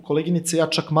 tu smo koleginice, ja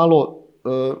čak malo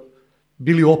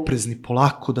bili oprezni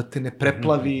polako, da te ne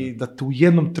preplavi, da te u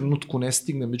jednom trenutku ne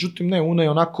stigne, međutim ne, ona je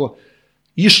onako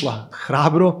išla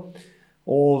hrabro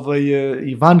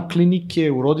i van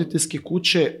klinike, u roditeljske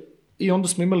kuće, i onda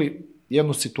smo imali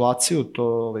jednu situaciju,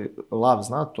 to Lav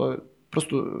zna, to je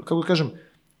prosto, kako da kažem,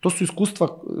 to su iskustva,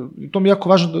 i to mi je jako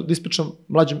važno da ispričam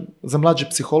za mlađe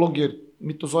psihologe, jer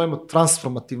mi to zovemo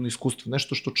transformativno iskustvo,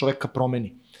 nešto što čoveka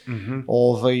promeni.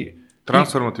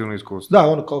 Transformativno iskustvo?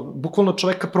 Da, kao, bukvalno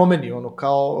čoveka promeni,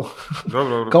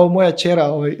 kao moja ćera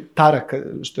Tara,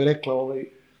 što je rekla,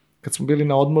 kad smo bili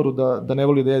na odmoru da ne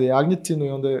voli da jede jagnjetinu, i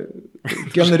onda je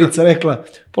kelnerica rekla,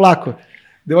 polako,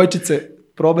 devojčice,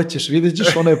 probat ćeš, vidjet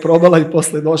ćeš, ona je probala i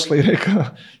posle je došla i rekla,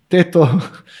 teto,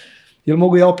 jel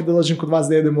mogu ja opet da dođem kod vas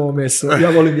da jedemo ovo meso? Ja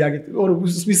volim jagnjetinu. U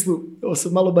smislu,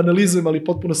 sad malo banalizujem, ali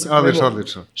potpuno se krenuo.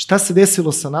 Odlično. Šta se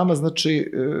desilo sa nama?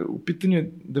 Znači, u pitanju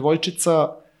je devojčica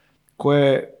koja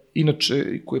je,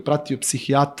 inače, koju je pratio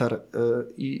psihijatar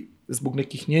i zbog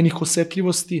nekih njenih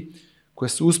osetljivosti, koja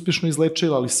se uspešno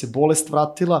izlečila, ali se bolest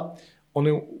vratila. Ona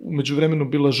je umeđu vremenu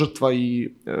bila žrtva i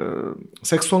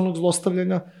seksualnog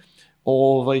zlostavljanja,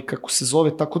 kako se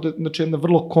zove, tako da, znači, jedna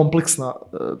vrlo kompleksna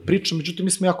priča, međutim,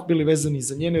 mi smo jako bili vezani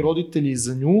za njene roditelji i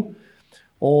za nju,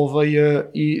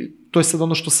 i to je sad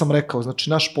ono što sam rekao, znači,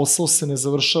 naš posao se ne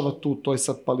završava tu, to je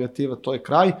sad palijativa, to je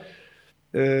kraj.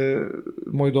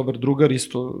 Moj dobar drugar,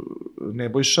 isto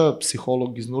Nebojša,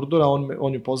 psiholog iz Nurdora,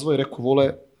 on ju pozvao i rekao,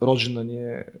 Vole, rođendan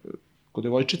je kod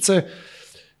devojčice,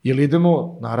 jel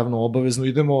idemo? Naravno, obavezno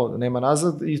idemo, nema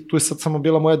nazad, i tu je sad samo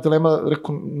bila moja dilema,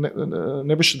 rekao,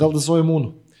 ne biše da li da zovem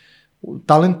Unu.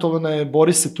 Talentovana je,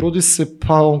 bori se, trudi se,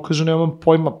 pa on kaže, nemam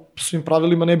pojma, po svim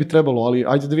pravilima ne bi trebalo, ali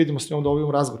ajde da vidimo s njom, da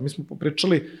obavimo razgovor. Mi smo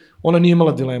popričali, ona nije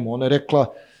imala dilemu, ona je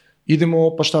rekla,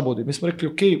 idemo, pa šta bude? Mi smo rekli,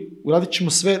 ok, uradit ćemo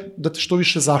sve da te što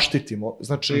više zaštitimo,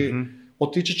 znači,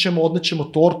 otići ćemo, odnećemo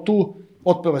tortu,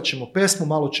 otpevat ćemo pesmu,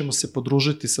 malo ćemo se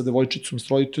podružiti sa devojčicom i s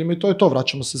roditeljima i to je to,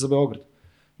 vraćamo se za Beograd.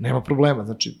 Nema problema,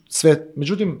 znači sve,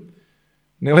 međutim,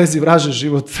 ne lezi vraže,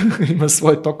 život ima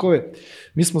svoje tokove.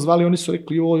 Mi smo zvali, oni su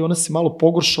rekli, ona se malo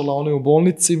pogoršala, ona je u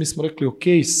bolnici, mi smo rekli, ok,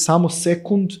 samo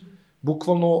sekund,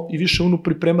 bukvalno i više Unu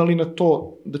pripremali na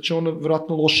to, da će ona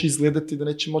vjerojatno loše izgledati, da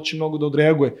neće moći mnogo da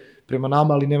odreaguje prema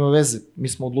nama, ali nema veze. Mi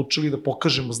smo odlučili da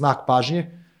pokažemo znak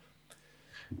pažnje.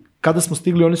 Kada smo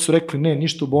stigli, oni su rekli, ne,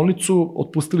 ništa u bolnicu,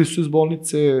 otpustili su iz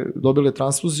bolnice, dobili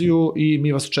transfuziju i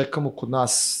mi vas čekamo kod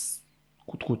nas,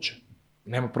 kod kuće.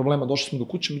 Nema problema, došli smo do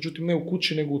kuće, međutim ne u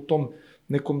kući, nego u tom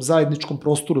nekom zajedničkom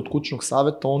prostoru od kućnog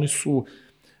saveta. Oni su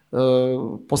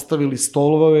postavili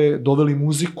stolove, doveli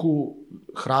muziku,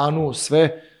 hranu,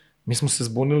 sve. Mi smo se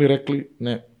zbunili, rekli,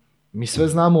 ne, mi sve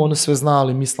znamo, ona sve zna,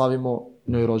 ali mi slavimo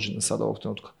njoj rođendan sada ovog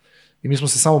trenutka. I mi smo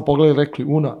se samo pogledali i rekli,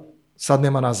 Una, sad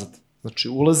nema nazad. Znači,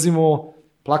 ulazimo,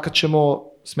 plakaćemo,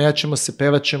 smejaćemo se,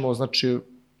 pevaćemo, znači,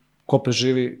 ko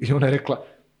preživi. I ona je rekla,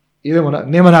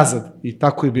 nema nazad. I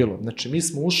tako je bilo. Znači, mi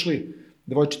smo ušli,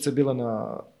 devojčica je bila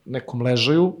na nekom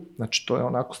ležaju, znači, to je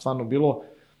onako stvarno bilo,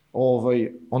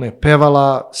 ona je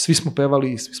pevala, svi smo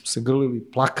pevali, svi smo se grlili,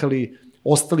 plakali,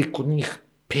 ostali kod njih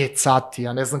 5 sati,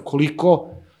 ja ne znam koliko.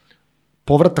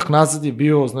 Povratak nazad je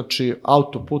bio, znači,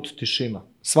 autoput, tišina.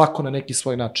 Svako na neki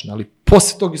svoj način, ali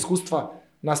posle tog iskustva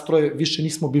nas troje više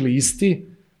nismo bili isti,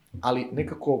 ali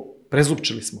nekako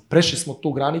prezupčili smo. Prešli smo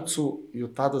tu granicu i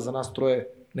od tada za nas troje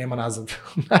nema nazad.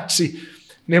 Znači,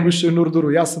 Nebojša je u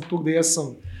Nurduru, ja sam tu gde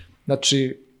jesam.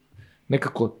 Znači,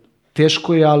 nekako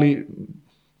teško je, ali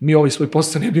mi ovaj svoj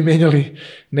posao ne bi menjali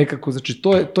nekako. Znači,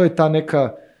 to je ta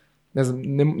neka, ne znam,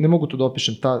 ne mogu to da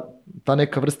opišem, ta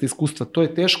neka vrsta iskustva. To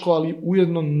je teško, ali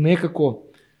ujedno nekako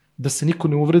da se niko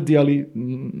ne uvredi, ali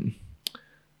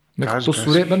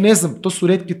ne znam, to su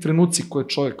retki trenuci koje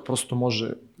čovjek prosto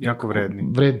može... Jako vredni.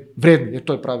 Vredni, jer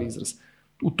to je pravi izraz.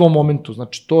 U tom momentu,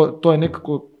 znači, to je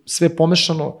nekako sve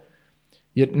pomešano,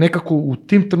 jer nekako u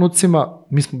tim trenucima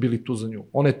mi smo bili tu za nju.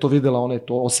 Ona je to videla, ona je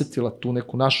to osetila, tu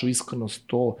neku našu iskrenost,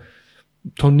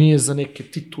 to nije za neke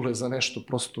titule, za nešto,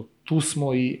 prosto tu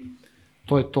smo i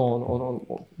to je to ono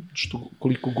što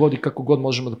koliko god i kako god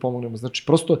možemo da pomognemo. Znači,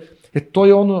 prosto, to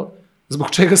je ono zbog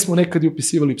čega smo nekad i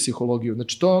upisivali psihologiju.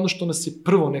 Znači, to je ono što nas je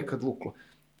prvo nekad vuklo.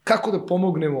 Kako da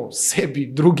pomognemo sebi,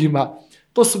 drugima,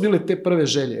 to su bile te prve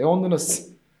želje. Onda nas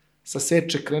sa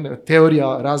seče krene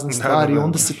teorija, razne stvari,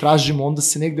 onda se tražimo, onda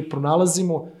se negde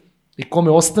pronalazimo i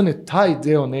kome ostane taj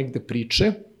deo negde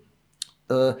priče.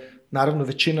 Naravno,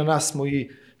 većina nas smo i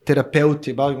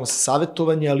terapeuti, bavimo se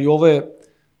savjetovanjem, ali ovo je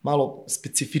malo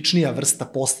specifičnija vrsta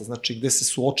posla, znači gde se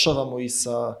suočavamo i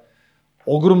sa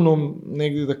ogromnom,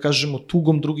 negde da kažemo,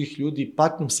 tugom drugih ljudi,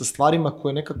 patnjom sa stvarima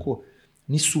koje nekako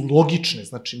nisu logične,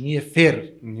 znači nije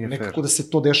fair, nekako da se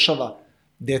to dešava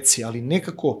deci, ali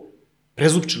nekako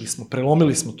prezupčili smo,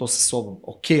 prelomili smo to sa sobom.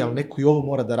 Ok, ali neko i ovo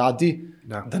mora da radi,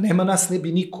 da nema nas ne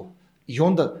bi niko. I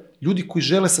onda ljudi koji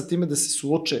žele sa time da se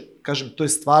suoče, kažem, to je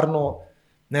stvarno,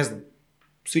 ne znam,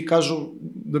 svi kažu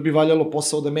da bi valjalo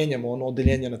posao da menjamo ono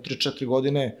odeljenje na 3-4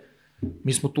 godine,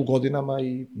 mi smo tu godinama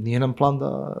i nije nam plan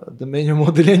da menjamo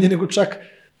odeljenje, nego čak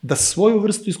da svoju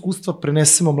vrstu iskustva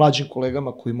prenesemo mlađim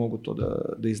kolegama koji mogu to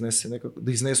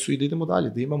da iznesu i da idemo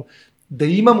dalje, da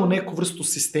imamo neku vrstu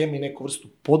sistema i neku vrstu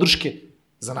podrške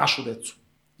za našu decu.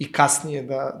 I kasnije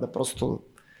da prosto,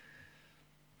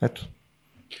 eto.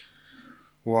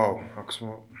 Wow, ako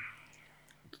smo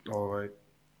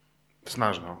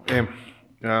snažno.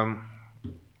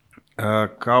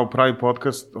 Kao pravi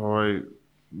podcast,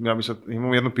 ja bih sad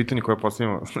imao jedno pitanje koje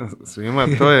postavimo svima,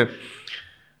 to je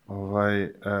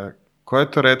koja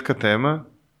je to retka tema,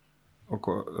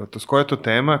 koja je to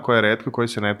tema koja je retka, koja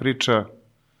se ne priča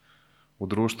u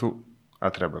društvu, a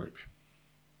trebali bi.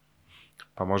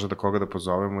 Pa možda da koga da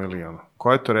pozovemo ili ono.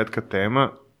 Koja je to retka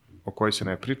tema o kojoj se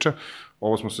ne priča?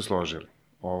 Ovo smo se složili.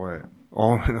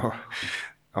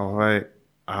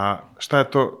 A šta je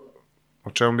to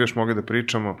o čemu bi još mogli da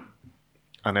pričamo,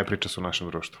 a ne priča se u našem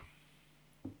društvu?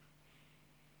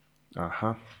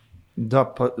 Aha.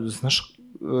 Da, pa, znaš,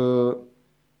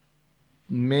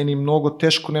 meni mnogo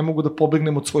teško, ne mogu da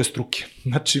pobegnem od svoje struke.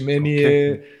 Znači, meni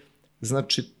je,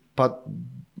 znači, pa,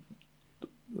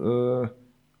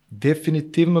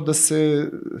 definitivno da se,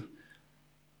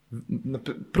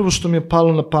 prvo što mi je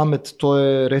palo na pamet, to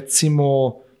je,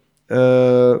 recimo,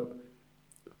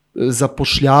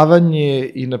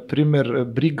 zapošljavanje i, na primer,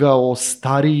 briga o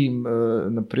starijim,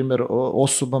 na primer,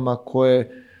 osobama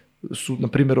koje su, na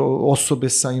primer, osobe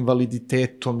sa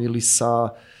invaliditetom ili sa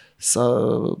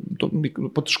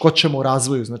poteškoćama u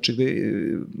razvoju, znači gde,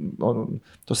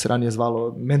 to se ranije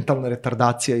zvalo mentalna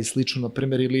retardacija i slično, na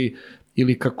primer,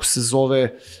 ili kako se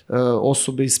zove,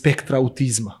 osobe iz spektra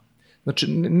autizma.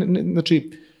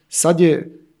 Znači, sad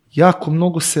je jako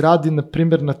mnogo se radi, na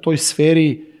primer, na toj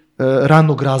sferi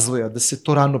ranog razvoja, da se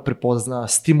to rano prepozna,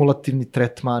 stimulativni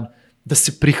tretman, da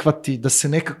se prihvati, da se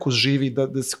nekako živi,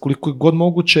 da se koliko je god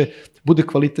moguće bude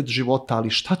kvalitet života, ali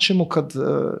šta ćemo kad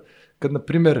na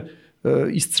primer,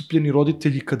 iscrpljeni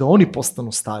roditelji, kada oni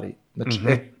postanu stariji. Znači,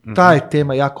 ta je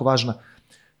tema jako važna.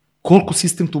 Koliko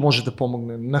sistem tu može da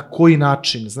pomogne, na koji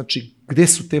način, znači, gde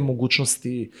su te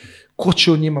mogućnosti, ko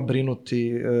će o njima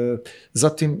brinuti,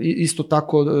 zatim, isto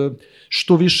tako,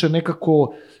 što više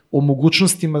nekako o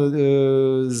mogućnostima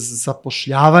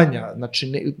zapošljavanja,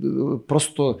 znači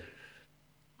prosto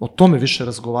o tome više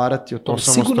razgovarati, o tome.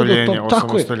 Osamostaljenje.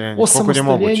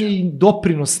 Osamostaljenje i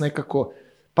doprinos nekako.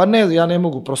 Pa ne, ja ne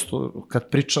mogu prosto, kad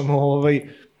pričamo,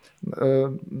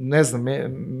 ne znam,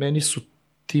 meni su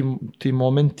ti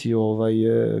momenti,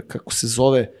 kako se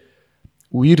zove,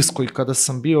 u Irskoj, kada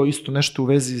sam bio isto nešto u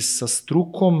vezi sa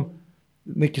strukom,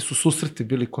 neki su susreti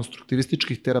bili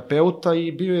konstruktivističkih terapeuta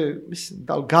i bio je, mislim,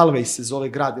 da li Galvej se zove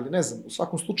grad ili ne znam, u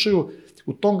svakom slučaju,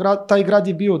 taj grad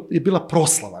je bila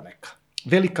proslava neka.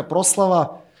 Velika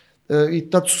proslava i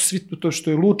tad su svi, to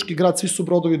što je lučki grad, svi su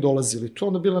brodovi dolazili. To je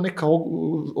onda bila neka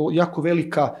jako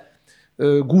velika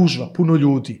gužva, puno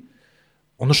ljudi.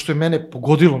 Ono što je mene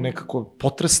pogodilo nekako,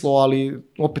 potreslo, ali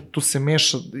opet tu se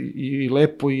meša i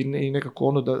lepo i nekako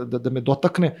ono da me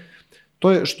dotakne,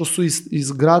 to je što su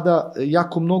iz grada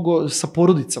jako mnogo sa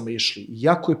porodicama išli.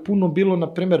 Jako je puno bilo,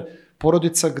 na primer,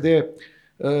 porodica gde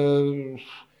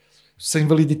sa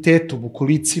invaliditetom u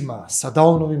kolicima, sa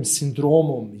Downovim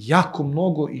sindromom, jako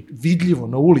mnogo i vidljivo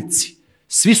na ulici.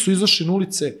 Svi su izašli na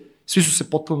ulice, svi su se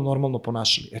potpuno normalno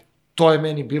ponašali. To je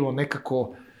meni bilo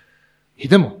nekako,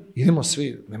 idemo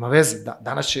svi, nema veze,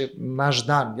 danas je naš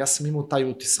dan, ja sam imao taj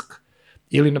utisak.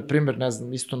 Ili, na primjer, ne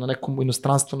znam, isto na nekom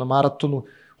inostranstvu, na maratonu,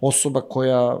 osoba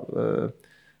koja,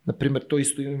 na primjer, to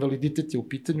isto invaliditet je u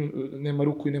pitanju, nema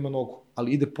ruku i nema nogu,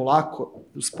 ali ide polako,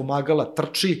 spomagala,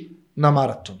 trči na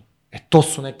maratonu. To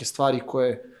su neke stvari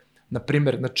koje, na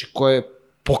primjer, znači, koje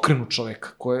pokrenu čoveka,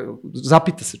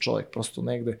 zapita se čovek prosto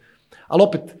negde. Ali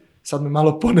opet, sad me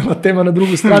malo ponela tema na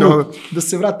drugu stranu, da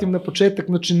se vratim na početak,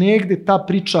 znači, negde ta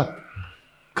priča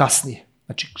kasnije.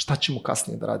 Znači, šta ćemo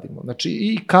kasnije da radimo? Znači,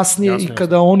 i kasnije, i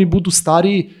kada oni budu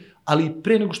stariji, ali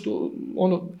pre nego što,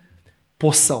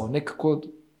 posao, nekako,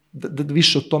 da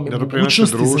više o tome,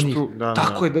 mogućnosti za njih.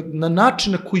 Tako je, na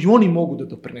način na koji oni mogu da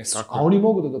doprinesu, a oni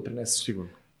mogu da doprinesu.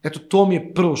 Sigurno. Eto, to mi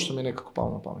je prvo što mi je nekako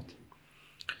palo na pamet.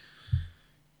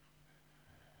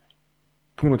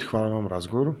 Puno ti hvala na ovom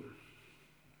razgovoru.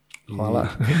 Hvala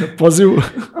na pozivu.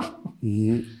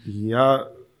 I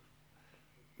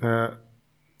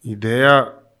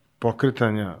ideja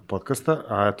pokretanja podcasta,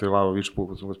 a eto i Lavo Vič,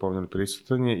 put smo ga spomenuli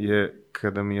prisutanje, je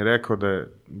kada mi je rekao da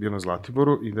je bio na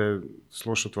Zlatiboru i da je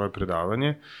slušao tvoje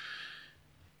predavanje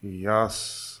i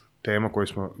tema koju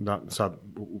smo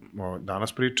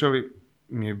danas pričali,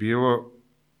 mi je bilo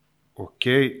ok,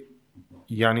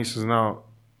 ja nisam znao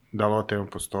da li ova tema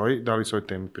postoji, da li se o ovoj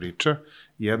temi priča.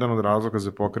 Jedan od razloga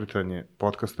za pokretanje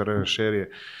podcasta Share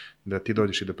je da ti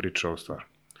dođeš i da pričaš ovu stvar.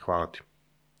 Hvala ti.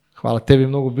 Hvala tebi,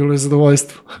 mnogo bilo je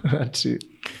zadovoljstvo. Znači...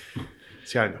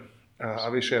 Sjajno. A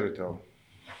vi šerujte ovo.